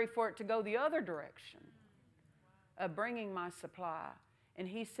hungry for it to go the other direction of bringing my supply. And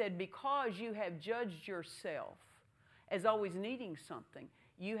he said, because you have judged yourself as always needing something,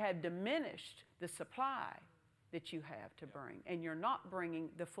 you have diminished the supply that you have to bring. And you're not bringing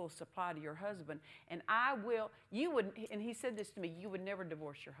the full supply to your husband. And and he said this to me, you would never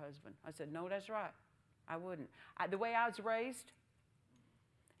divorce your husband. I said, no, that's right. I wouldn't. The way I was raised,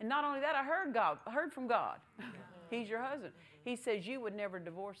 and not only that, I heard from God. He's your husband. He says, you would never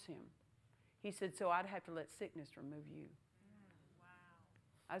divorce him. He said, so I'd have to let sickness remove you.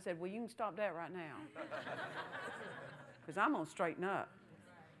 Wow. I said, well, you can stop that right now. because I'm going to straighten up.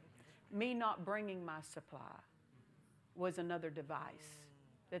 Me not bringing my supply was another device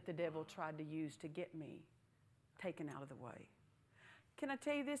that the devil tried to use to get me taken out of the way. Can I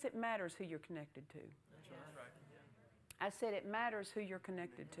tell you this? It matters who you're connected to. I said it matters who you're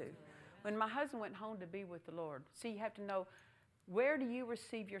connected to. When my husband went home to be with the Lord, see, you have to know, where do you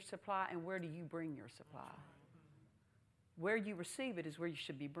receive your supply and where do you bring your supply? Where you receive it is where you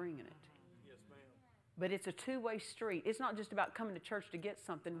should be bringing it. Yes, ma'am. But it's a two-way street. It's not just about coming to church to get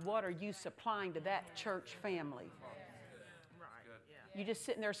something. What are you supplying to that church family? You just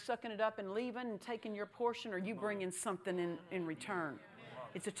sitting there sucking it up and leaving and taking your portion, or you bringing something in return?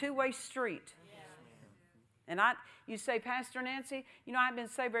 It's a two-way street. And you say, Pastor Nancy, you know, I haven't been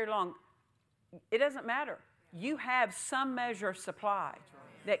saved very long. It doesn't matter. You have some measure of supply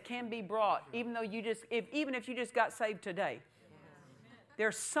that can be brought, even though even if you just got saved today.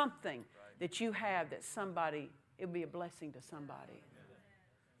 There's something that you have that it would be a blessing to somebody.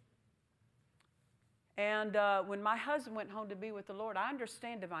 And when my husband went home to be with the Lord, I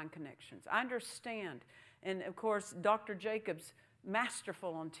understand divine connections. I understand. And, of course, Dr. Jacobs,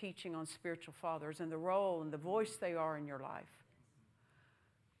 masterful on teaching on spiritual fathers and the role and the voice they are in your life.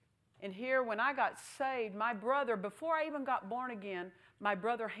 And here, when I got saved, my brother, before I even got born again, my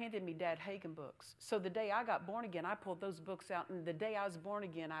brother handed me Dad Hagin books. So the day I got born again, I pulled those books out. And the day I was born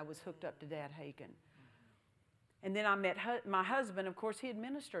again, I was hooked up to Dad Hagin. And then I met my husband. Of course, he had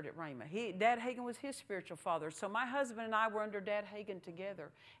ministered at Rhema. Dad Hagin was his spiritual father. So my husband and I were under Dad Hagin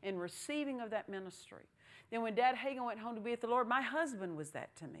together and receiving of that ministry. Then when Dad Hagin went home to be with the Lord, my husband was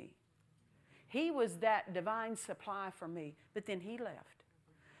that to me. He was that divine supply for me. But then he left.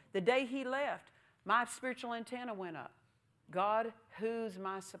 The day he left, my spiritual antenna went up. God, who's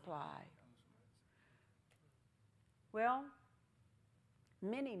my supply? Well,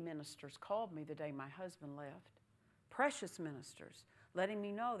 many ministers called me the day my husband left. Precious ministers, letting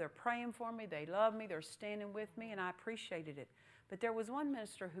me know they're praying for me, they love me, they're standing with me, and I appreciated it. But there was one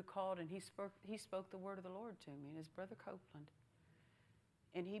minister who called, and he spoke the word of the Lord to me, and his brother Copeland.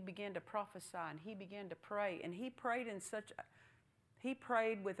 And he began to prophesy, and he began to pray, and he prayed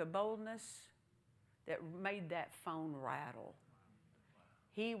with a boldness that made that phone rattle.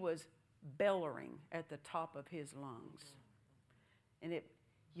 He was bellowing at the top of his lungs. And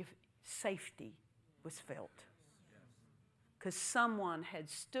safety was felt. Because someone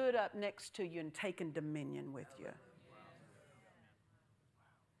had stood up next to you and taken dominion with you.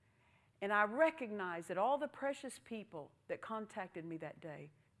 And I recognized that all the precious people that contacted me that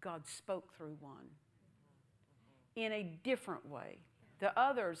day, God spoke through one in a different way. The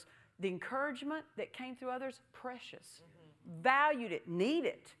others, the encouragement that came through others, precious. Valued it, need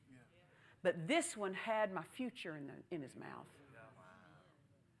it. But this one had my future in his mouth.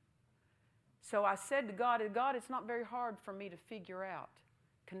 So I said to God, it's not very hard for me to figure out.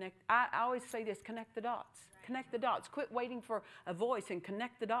 I always say this, connect the dots. Connect the dots. Quit waiting for a voice and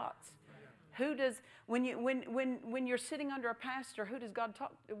connect the dots. When you're sitting under a pastor, who does God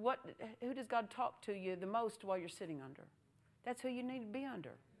talk to you the most while you're sitting under? That's who you need to be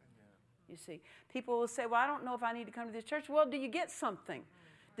under. You see, people will say, well, I don't know if I need to come to this church. Well, do you get something?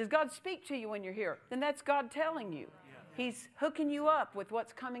 Does God speak to you when you're here? Then that's God telling you. He's hooking you up with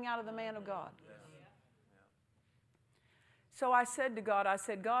what's coming out of the man of God. So I said to God,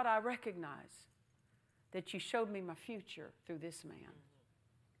 God, I recognize that you showed me my future through this man.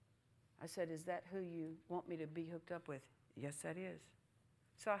 I said, is that who you want me to be hooked up with? Yes, that is.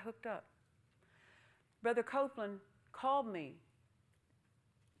 So I hooked up. Brother Copeland called me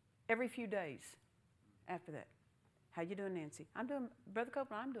every few days after that. How you doing, Nancy? Brother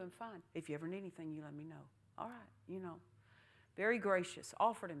Copeland, I'm doing fine. If you ever need anything, you let me know. All right, very gracious,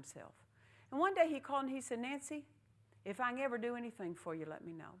 offered himself. And one day he called and he said, Nancy, if I can ever do anything for you, let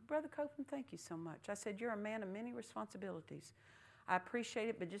me know. Brother Copeland, thank you so much. I said, you're a man of many responsibilities. I appreciate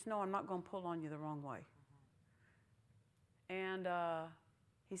it, but just know I'm not going to pull on you the wrong way. And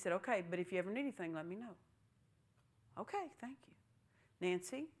he said, okay, but if you ever need anything, let me know. Okay, thank you.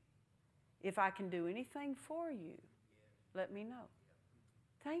 Nancy, if I can do anything for you, let me know.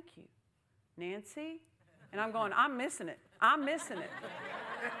 Thank you. Nancy, and I'm going, I'm missing it. I'm missing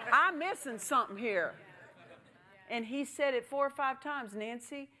something here. And he said it 4 or 5 times.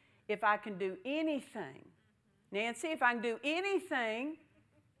 Nancy, if I can do anything. Nancy, if I can do anything.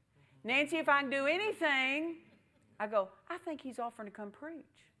 Nancy, if I can do anything. I go, I think he's offering to come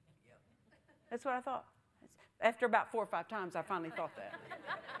preach. That's what I thought. After about 4 or 5 times, I finally thought that.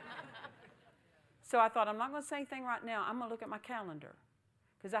 So I thought, I'm not going to say anything right now. I'm going to look at my calendar.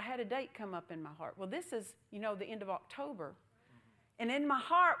 Because I had a date come up in my heart. Well, this is, the end of October. And in my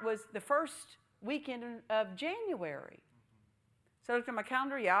heart was the first weekend of January. So I looked at my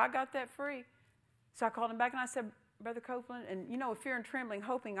calendar. Yeah, I got that free. So I called him back and I said, Brother Copeland, and with fear and trembling,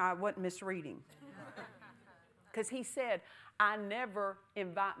 hoping I wasn't misreading. Because he said, I never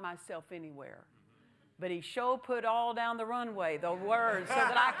invite myself anywhere. But he sure put all down the runway, the words, so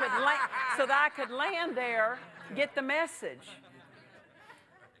that I could land there, get the message.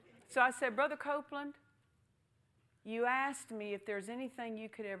 So I said, Brother Copeland, you asked me if there's anything you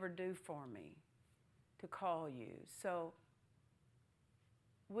could ever do for me to call you. So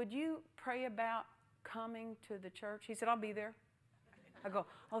would you pray about coming to the church? He said, I'll be there. I go,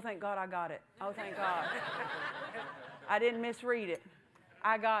 oh, thank God I got it. Oh, thank God. I didn't misread it.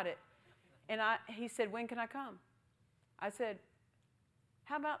 I got it. And he said, when can I come? I said,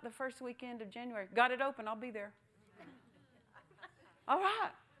 how about the first weekend of January? Got it open. I'll be there. All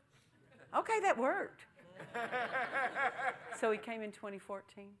right. Okay, that worked. So he came in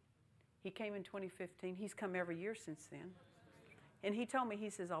 2014. He came in 2015. He's come every year since then. And he told me, he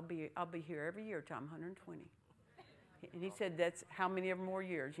says, I'll be here every year till I'm 120. And he said, that's how many ever more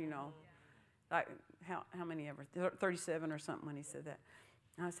years, Like, how many ever? 37 or something when he said that.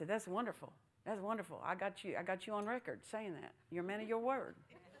 And I said, that's wonderful. That's wonderful. I got you on record saying that. You're a man of your word.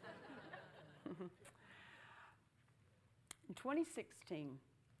 In 2016,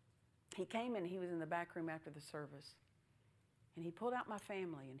 he came in, he was in the back room after the service. And he pulled out my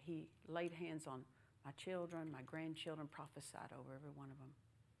family and he laid hands on my children, my grandchildren, prophesied over every one of them.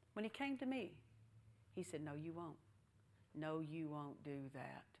 When he came to me, he said, no, you won't. No, you won't do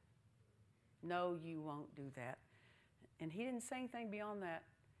that. No, you won't do that. And he didn't say anything beyond that.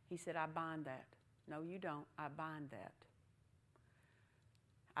 He said, I bind that. No, you don't. I bind that.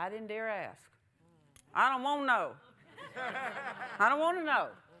 I didn't dare ask. I don't want to know. I don't want to know.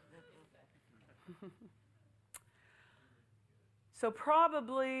 So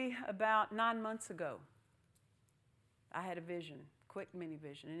probably about 9 months ago, I had a vision, quick mini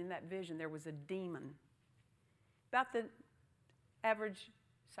vision. And in that vision, there was a demon, about the average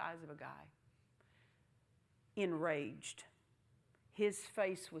size of a guy, enraged. His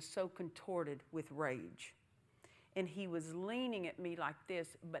face was so contorted with rage. And he was leaning at me like this,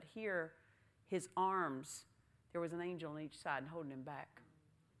 but here, his arms, there was an angel on each side holding him back.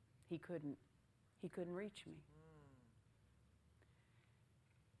 He couldn't reach me.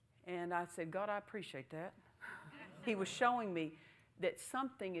 And I said, God, I appreciate that. He was showing me that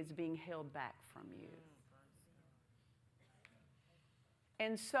something is being held back from you.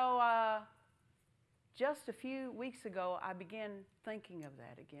 And so just a few weeks ago, I began thinking of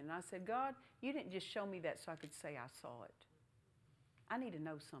that again. And I said, God, you didn't just show me that so I could say I saw it. I need to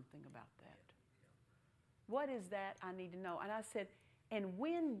know something about that. What is that I need to know? And I said, and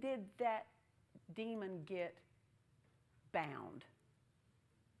when did that demon get bound?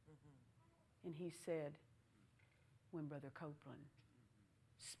 And he said, when Brother Copeland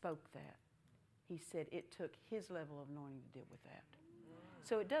spoke that, he said it took his level of anointing to deal with that.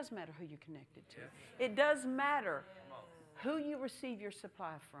 So it does matter who you're connected to. It does matter who you receive your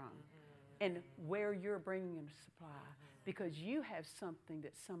supply from and where you're bringing in supply, because you have something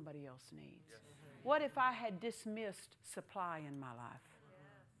that somebody else needs. What if I had dismissed supply in my life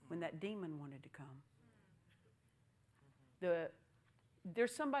when that demon wanted to come?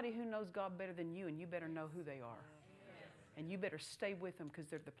 There's somebody who knows God better than you, and you better know who they are. And you better stay with them because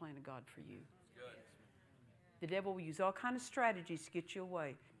they're the plan of God for you. The devil will use all kinds of strategies to get you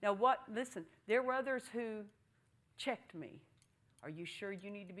away. Now listen, there were others who checked me. Are you sure you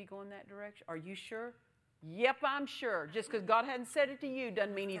need to be going that direction? Are you sure? Yep, I'm sure. Just because God hadn't said it to you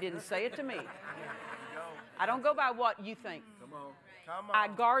doesn't mean he didn't say it to me. I don't go by what you think. Come on. Come on. I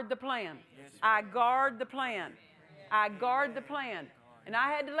guard the plan. I guard the plan. I guard the plan. And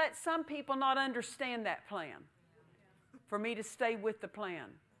I had to let some people not understand that plan for me to stay with the plan.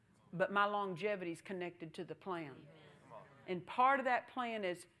 But my longevity is connected to the plan. And part of that plan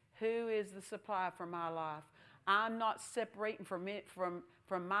is, who is the supply for my life? I'm not separating from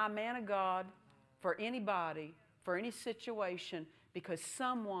my man of God for anybody, for any situation, because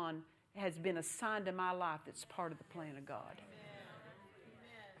someone has been assigned to my life that's part of the plan of God.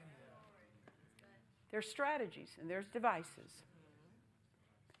 There's strategies and there's devices.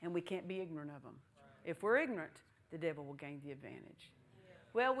 And we can't be ignorant of them. If we're ignorant, the devil will gain the advantage.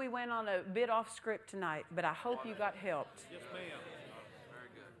 Well, we went on a bit off script tonight, but I hope you got helped. Yes, ma'am. Very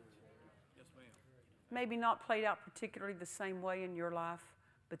good. Yes, ma'am. Maybe not played out particularly the same way in your life,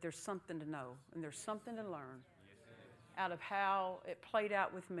 but there's something to know and there's something to learn out of how it played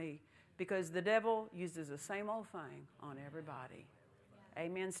out with me, because the devil uses the same old thing on everybody.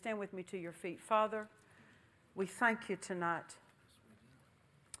 Amen. Stand with me to your feet. Father, we thank you tonight.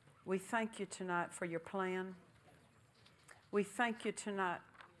 We thank you tonight for your plan. We thank you tonight.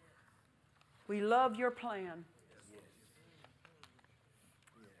 We love your plan.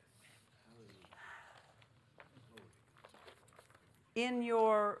 In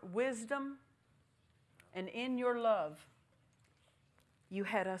your wisdom and in your love, you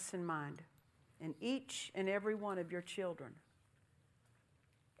had us in mind, and each and every one of your children.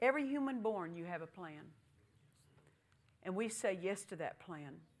 Every human born, you have a plan. And we say yes to that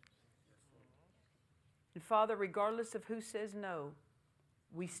plan. And Father, regardless of who says no,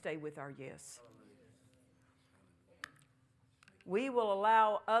 we stay with our yes. We will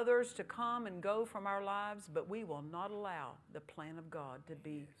allow others to come and go from our lives, but we will not allow the plan of God to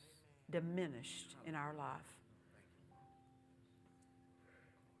be diminished in our life.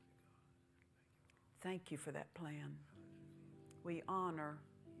 Thank you for that plan. We honor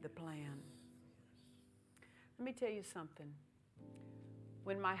the plan. Let me tell you something.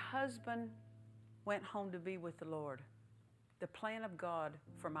 When my husband went home to be with the Lord, the plan of God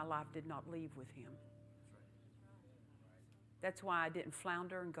for my life did not leave with him. That's why I didn't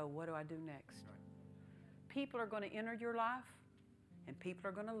flounder and go, what do I do next? People are going to enter your life, and people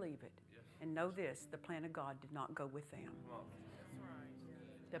are going to leave it. And know this, the plan of God did not go with them.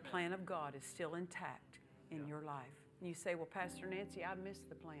 The plan of God is still intact in your life. And you say, well, Pastor Nancy, I missed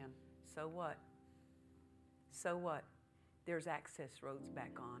the plan. So what? So what? There's access roads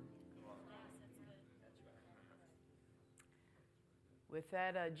back on. With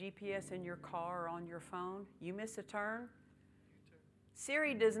that GPS in your car or on your phone, you miss a turn,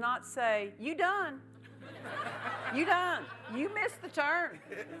 Siri does not say, you done. You done. You missed the turn.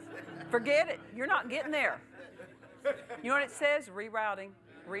 Forget it. You're not getting there. You know what it says? Rerouting,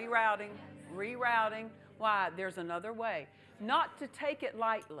 rerouting, rerouting. Why? There's another way. Not to take it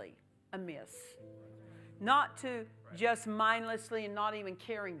lightly, a miss. Not to just mindlessly and not even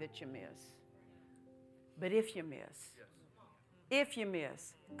caring that you miss. But if you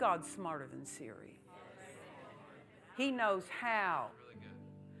miss, God's smarter than Siri. He knows how.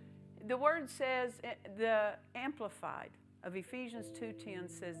 The word says, the Amplified of Ephesians 2:10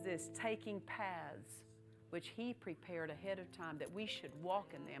 says this, taking paths which He prepared ahead of time that we should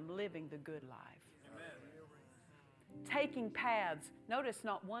walk in them, living the good life. Amen. Taking paths. Notice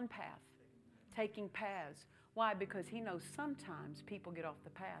not one path. Taking paths. Why? Because He knows sometimes people get off the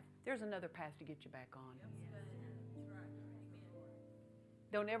path. There's another path to get you back on.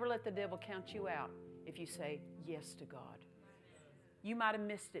 Don't ever let the devil count you out if you say yes to God. You might have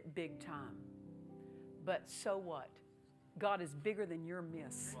missed it big time, but so what? God is bigger than your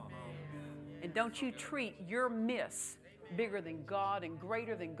miss. And don't you treat your miss bigger than God and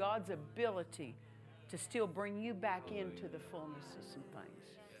greater than God's ability to still bring you back into the fullness of some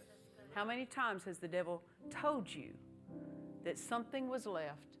things. How many times has the devil told you that something was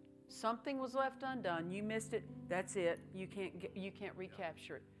left undone, you missed it, that's it, you can't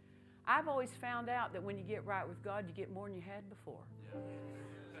recapture it. I've always found out that when you get right with God, you get more than you had before.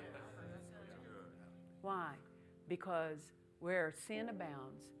 Why? Because where sin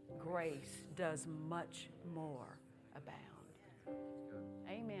abounds, grace does much more abound.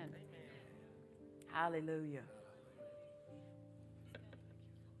 Amen. Hallelujah.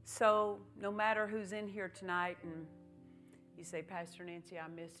 So, no matter who's in here tonight and you say, Pastor Nancy, I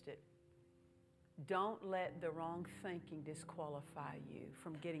missed it. Don't let the wrong thinking disqualify you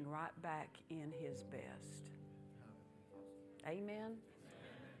from getting right back in His best. Amen?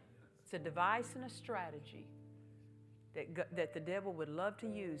 It's a device and a strategy that the devil would love to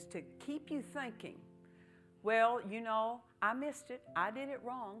use to keep you thinking, well, you know, I missed it. I did it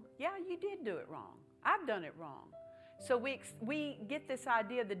wrong. Yeah, you did do it wrong. I've done it wrong. So we get this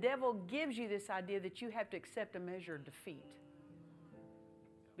idea, the devil gives you this idea that you have to accept a measure of defeat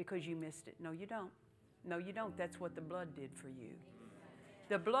because you missed it. No, you don't. No, you don't. That's what the blood did for you.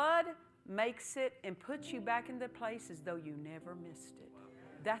 The blood makes it and puts you back in the place as though you never missed it.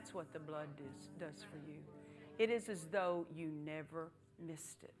 That's what the blood does for you. It is as though you never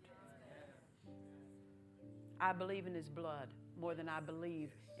missed it. I believe in His blood more than I believe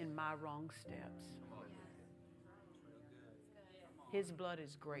in my wrong steps. His blood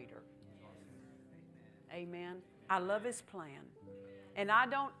is greater. Amen. I love His plan. And I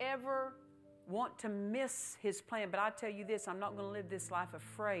don't ever want to miss His plan. But I tell you this, I'm not going to live this life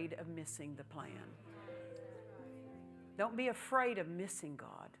afraid of missing the plan. Don't be afraid of missing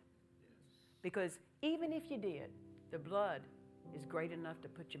God. Because even if you did, the blood is great enough to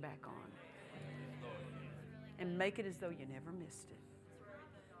put you back on. And make it as though you never missed it.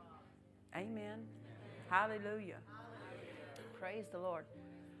 Amen. Hallelujah. Praise the Lord.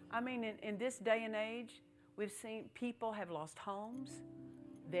 I mean, in this day and age, we've seen people have lost homes.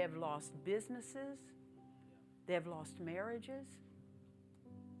 They have lost businesses. They've lost marriages.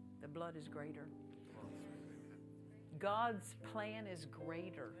 The blood is greater. God's plan is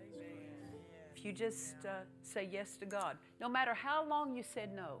greater. If you just say yes to God, no matter how long you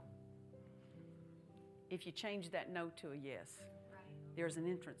said no, if you change that no to a yes, there's an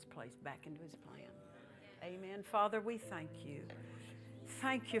entrance place back into His plan. Amen. Father, we thank you.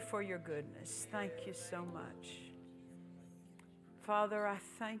 Thank you for your goodness. Thank you so much. Father, I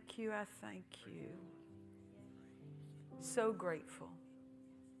thank you. I thank you. So grateful.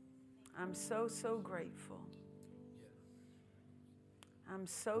 I'm so, so grateful. I'm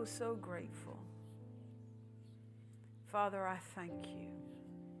so, so grateful. Father, I thank you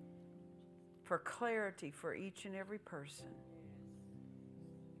for clarity for each and every person,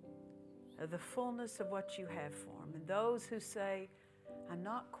 of the fullness of what you have for them. And those who say, I'm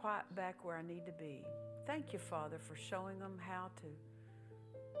not quite back where I need to be, thank you, Father, for showing them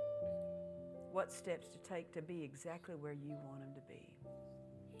what steps to take to be exactly where you want them to be.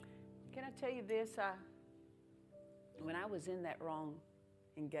 Can I tell you this? When I was in that wrong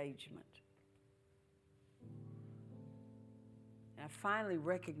engagement, and I finally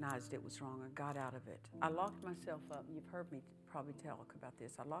recognized it was wrong and got out of it, I locked myself up. You've heard me probably talk about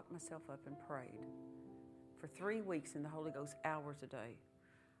this. I locked myself up and prayed for 3 weeks in the Holy Ghost, hours a day.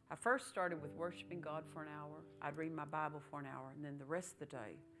 I first started with worshiping God for an hour. I'd read my Bible for an hour, and then the rest of the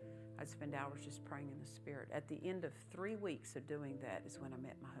day, I'd spend hours just praying in the Spirit. At the end of 3 weeks of doing that is when I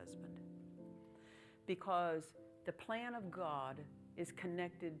met my husband. Because the plan of God is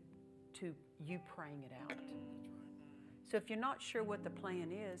connected to you praying it out. So if you're not sure what the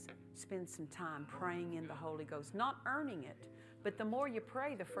plan is, spend some time praying in the Holy Ghost, not earning it, but the more you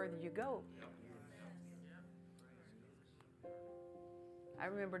pray, the further you go. I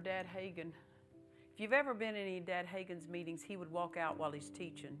remember Dad Hagin. If you've ever been in any of Dad Hagin's meetings, he would walk out while he's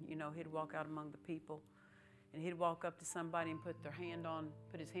teaching. You know, he'd walk out among the people, and he'd walk up to somebody and put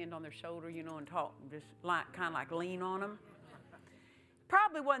his hand on their shoulder, you know, and talk, just kind of like lean on them.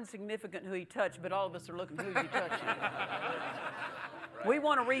 Probably wasn't significant who he touched, but all of us are looking who you touching. We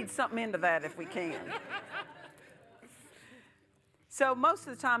want to read something into that if we can. So most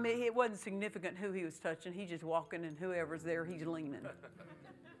of the time, it wasn't significant who he was touching. He's just walking, and whoever's there, he's leaning.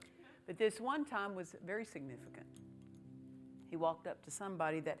 But this one time was very significant. He walked up to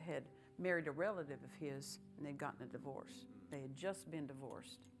somebody that had married a relative of his, and they'd gotten a divorce. They had just been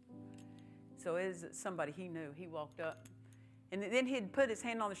divorced. So as somebody he knew, he walked up, and then he'd put his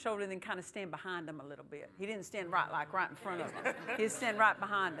hand on the shoulder and then kind of stand behind him a little bit. He didn't stand right in front of him. He'd stand right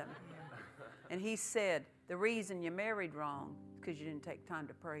behind him. And he said, the reason you married wrong is because you didn't take time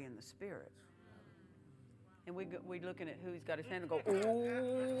to pray in the Spirit. And we looking at who he's got his hand and go,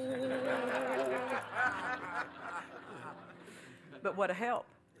 ooh. But what a help.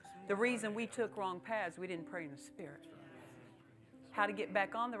 The reason we took wrong paths, we didn't pray in the Spirit. How to get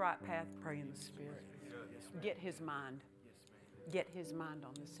back on the right path, pray in the Spirit. Get his mind. Get his mind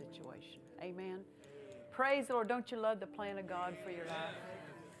on this situation. Amen. Praise the Lord. Don't you love the plan of God for your life?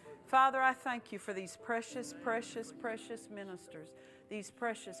 Father, I thank you for these precious, precious, precious ministers, these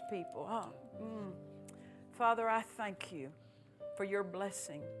precious people. Father, I thank you for your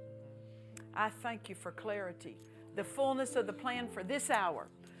blessing. I thank you for clarity, the fullness of the plan for this hour,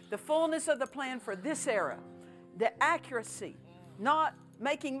 the fullness of the plan for this era, the accuracy, not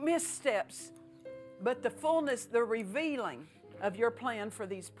making missteps, but the fullness, the revealing of your plan for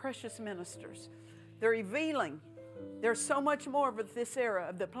these precious ministers. The revealing. There's so much more of this era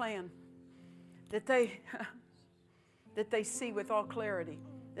of the plan that they see with all clarity.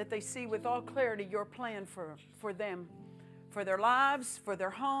 That they see with all clarity your plan for them, for their lives, for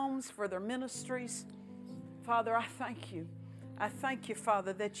their homes, for their ministries. Father, I thank you. I thank you,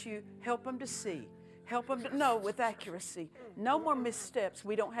 Father, that you help them to see. Help them to know with accuracy. No more missteps.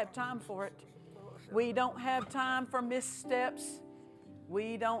 We don't have time for it. We don't have time for missteps.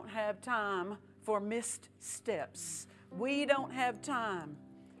 We don't have time for missed steps. We don't have time.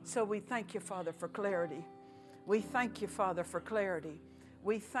 So we thank you, Father, for clarity. We thank you, Father, for clarity.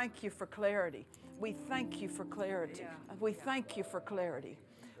 We thank you for clarity. We thank you for clarity. We thank you for clarity.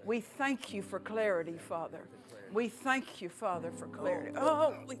 We thank you for clarity, Father. We thank you, Father, for clarity.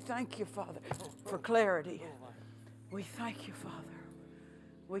 Oh, we thank you, Father, for clarity. We thank you, Father.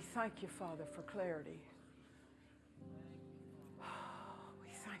 We thank you, Father, for clarity. Oh, we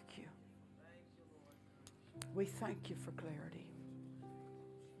thank you. We thank you for clarity.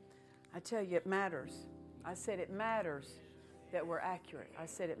 I tell you, it matters. I said it matters that we're accurate. I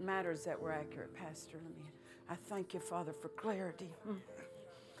said it matters that we're accurate, Pastor. I thank you, Father, for clarity.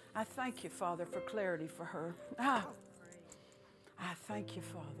 I thank you, Father, for clarity for her. I thank you,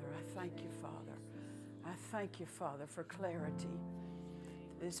 Father. I thank you, Father. I thank you, Father, for clarity.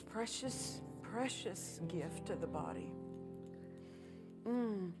 This precious, precious gift to the body.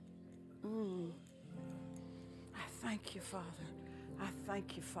 I thank you, Father. I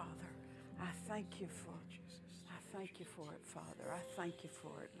thank you, Father. I thank you for it. I thank you for it, Father. I thank you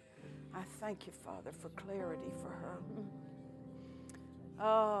for it. I thank you, Father, for clarity for her.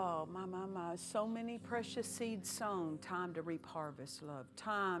 Oh, my. So many precious seeds sown. Time to reap harvest, love.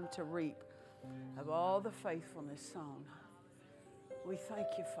 Time to reap of all the faithfulness sown. We thank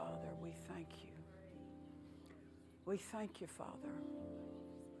you, Father. We thank you. We thank you, Father.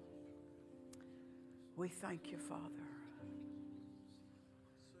 We thank you, Father.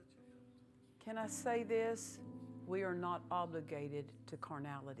 Can I say this? We are not obligated to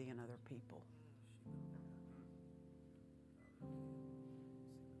carnality in other people.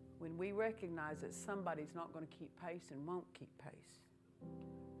 When we recognize that somebody's not going to keep pace and won't keep pace,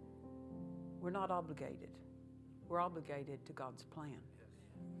 we're not obligated. We're obligated to God's plan.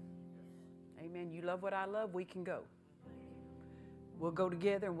 Amen. You love what I love, we can go. We'll go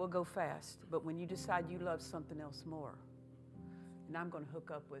together and we'll go fast. But when you decide you love something else more, and I'm going to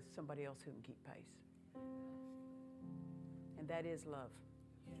hook up with somebody else who can keep pace. And that is love.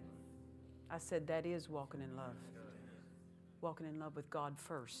 I said that is walking in love. Walking in love with God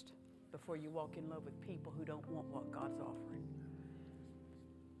first before you walk in love with people who don't want what God's offering.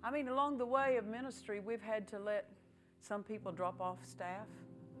 I mean, along the way of ministry, we've had to let some people drop off staff,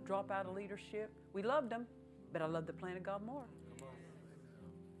 drop out of leadership. We loved them, but I love the plan of God more.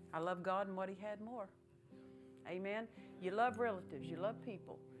 I love God and what He had more. Amen. You love relatives. You love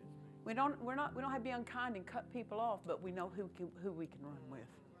people. We don't have to be unkind and cut people off, but we know who we can run with.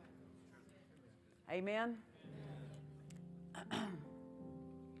 Amen.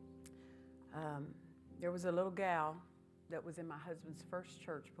 There was a little gal that was in my husband's first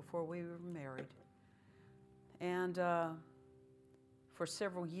church before we were married, and for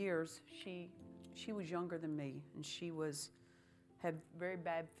several years she was younger than me, and she had very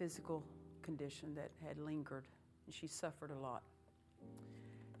bad physical condition that had lingered, and she suffered a lot.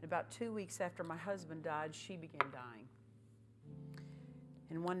 And about 2 weeks after my husband died, she began dying.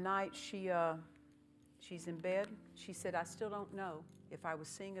 And one night she's in bed. She said, I still don't know if I was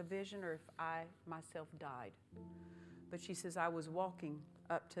seeing a vision or if I myself died. But she says, I was walking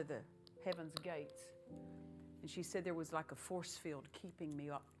up to the heaven's gates, and she said there was like a force field keeping me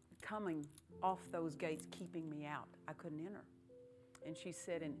up, coming off those gates, keeping me out. I couldn't enter. And she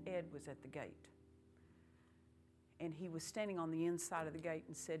said, and Ed was at the gate. And he was standing on the inside of the gate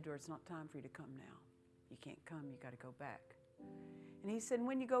and said to her, it's not time for you to come now. You can't come, you got to go back. And he said,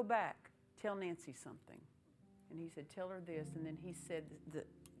 when you go back, tell Nancy something. And he said, tell her this. And then he said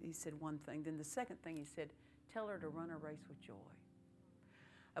one thing. Then the second thing he said, tell her to run her race with joy.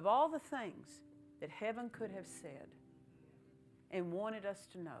 Of all the things that heaven could have said and wanted us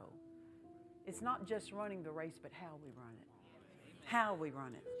to know, it's not just running the race, but how we run it. How we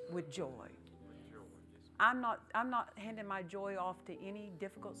run it with joy. I'm not handing my joy off to any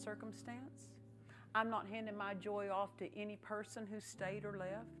difficult circumstance. I'm not handing my joy off to any person who stayed or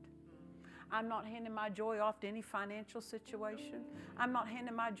left. I'm not handing my joy off to any financial situation. I'm not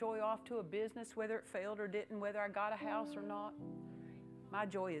handing my joy off to a business, whether it failed or didn't, whether I got a house or not. My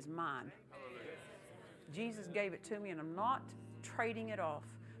joy is mine. Jesus gave it to me, and I'm not trading it off.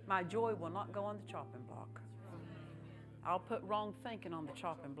 My joy will not go on the chopping block. I'll put wrong thinking on the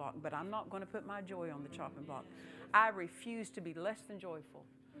chopping block, but I'm not going to put my joy on the chopping block. I refuse to be less than joyful.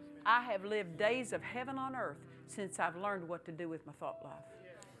 I have lived days of heaven on earth since I've learned what to do with my thought life.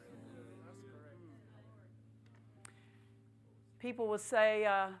 People will say,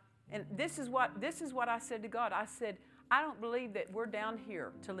 and this is what I said to God. I said, I don't believe that we're down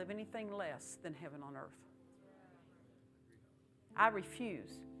here to live anything less than heaven on earth. I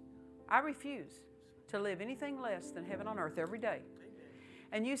refuse to live anything less than heaven on earth every day.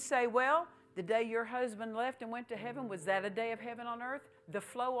 And you say, well, the day your husband left and went to heaven, was that a day of heaven on earth? The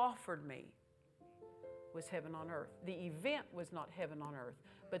flow offered me was heaven on earth. The event was not heaven on earth,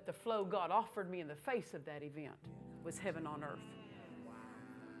 but the flow God offered me in the face of that event was heaven on earth.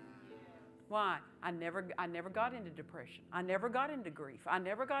 Why? I never got into depression. I never got into grief. I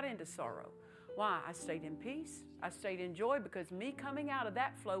never got into sorrow. Why? I stayed in peace. I stayed in joy, because me coming out of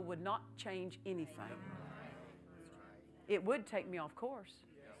that flow would not change anything. It would take me off course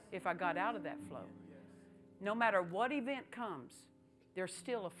if I got out of that flow. No matter what event comes, there's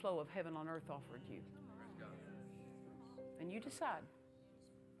still a flow of heaven on earth offered you. And you decide.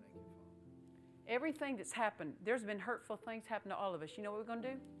 Everything that's happened, there's been hurtful things happen to all of us. You know what we're going to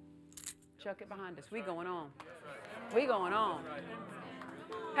do? Chuck it behind us. We going on. We going on.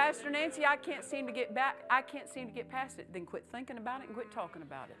 Pastor Nancy, I can't seem to get past it. Then quit thinking about it and quit talking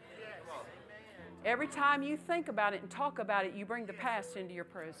about it. Every time you think about it and talk about it, you bring the past into your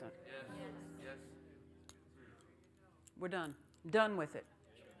present. We're done. Done with it.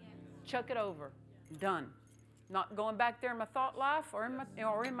 Chuck it over. Done. Not going back there in my thought life or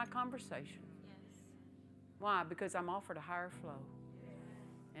in my conversation. Why? Because I'm offered a higher flow.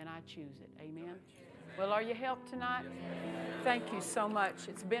 And I choose it. Amen. Well, are you helped tonight? Thank you so much.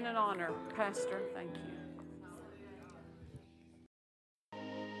 It's been an honor, Pastor. Thank you.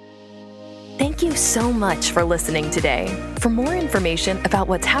 Thank you so much for listening today. For more information about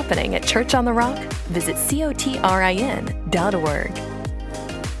what's happening at Church on the Rock, visit cotrin.org.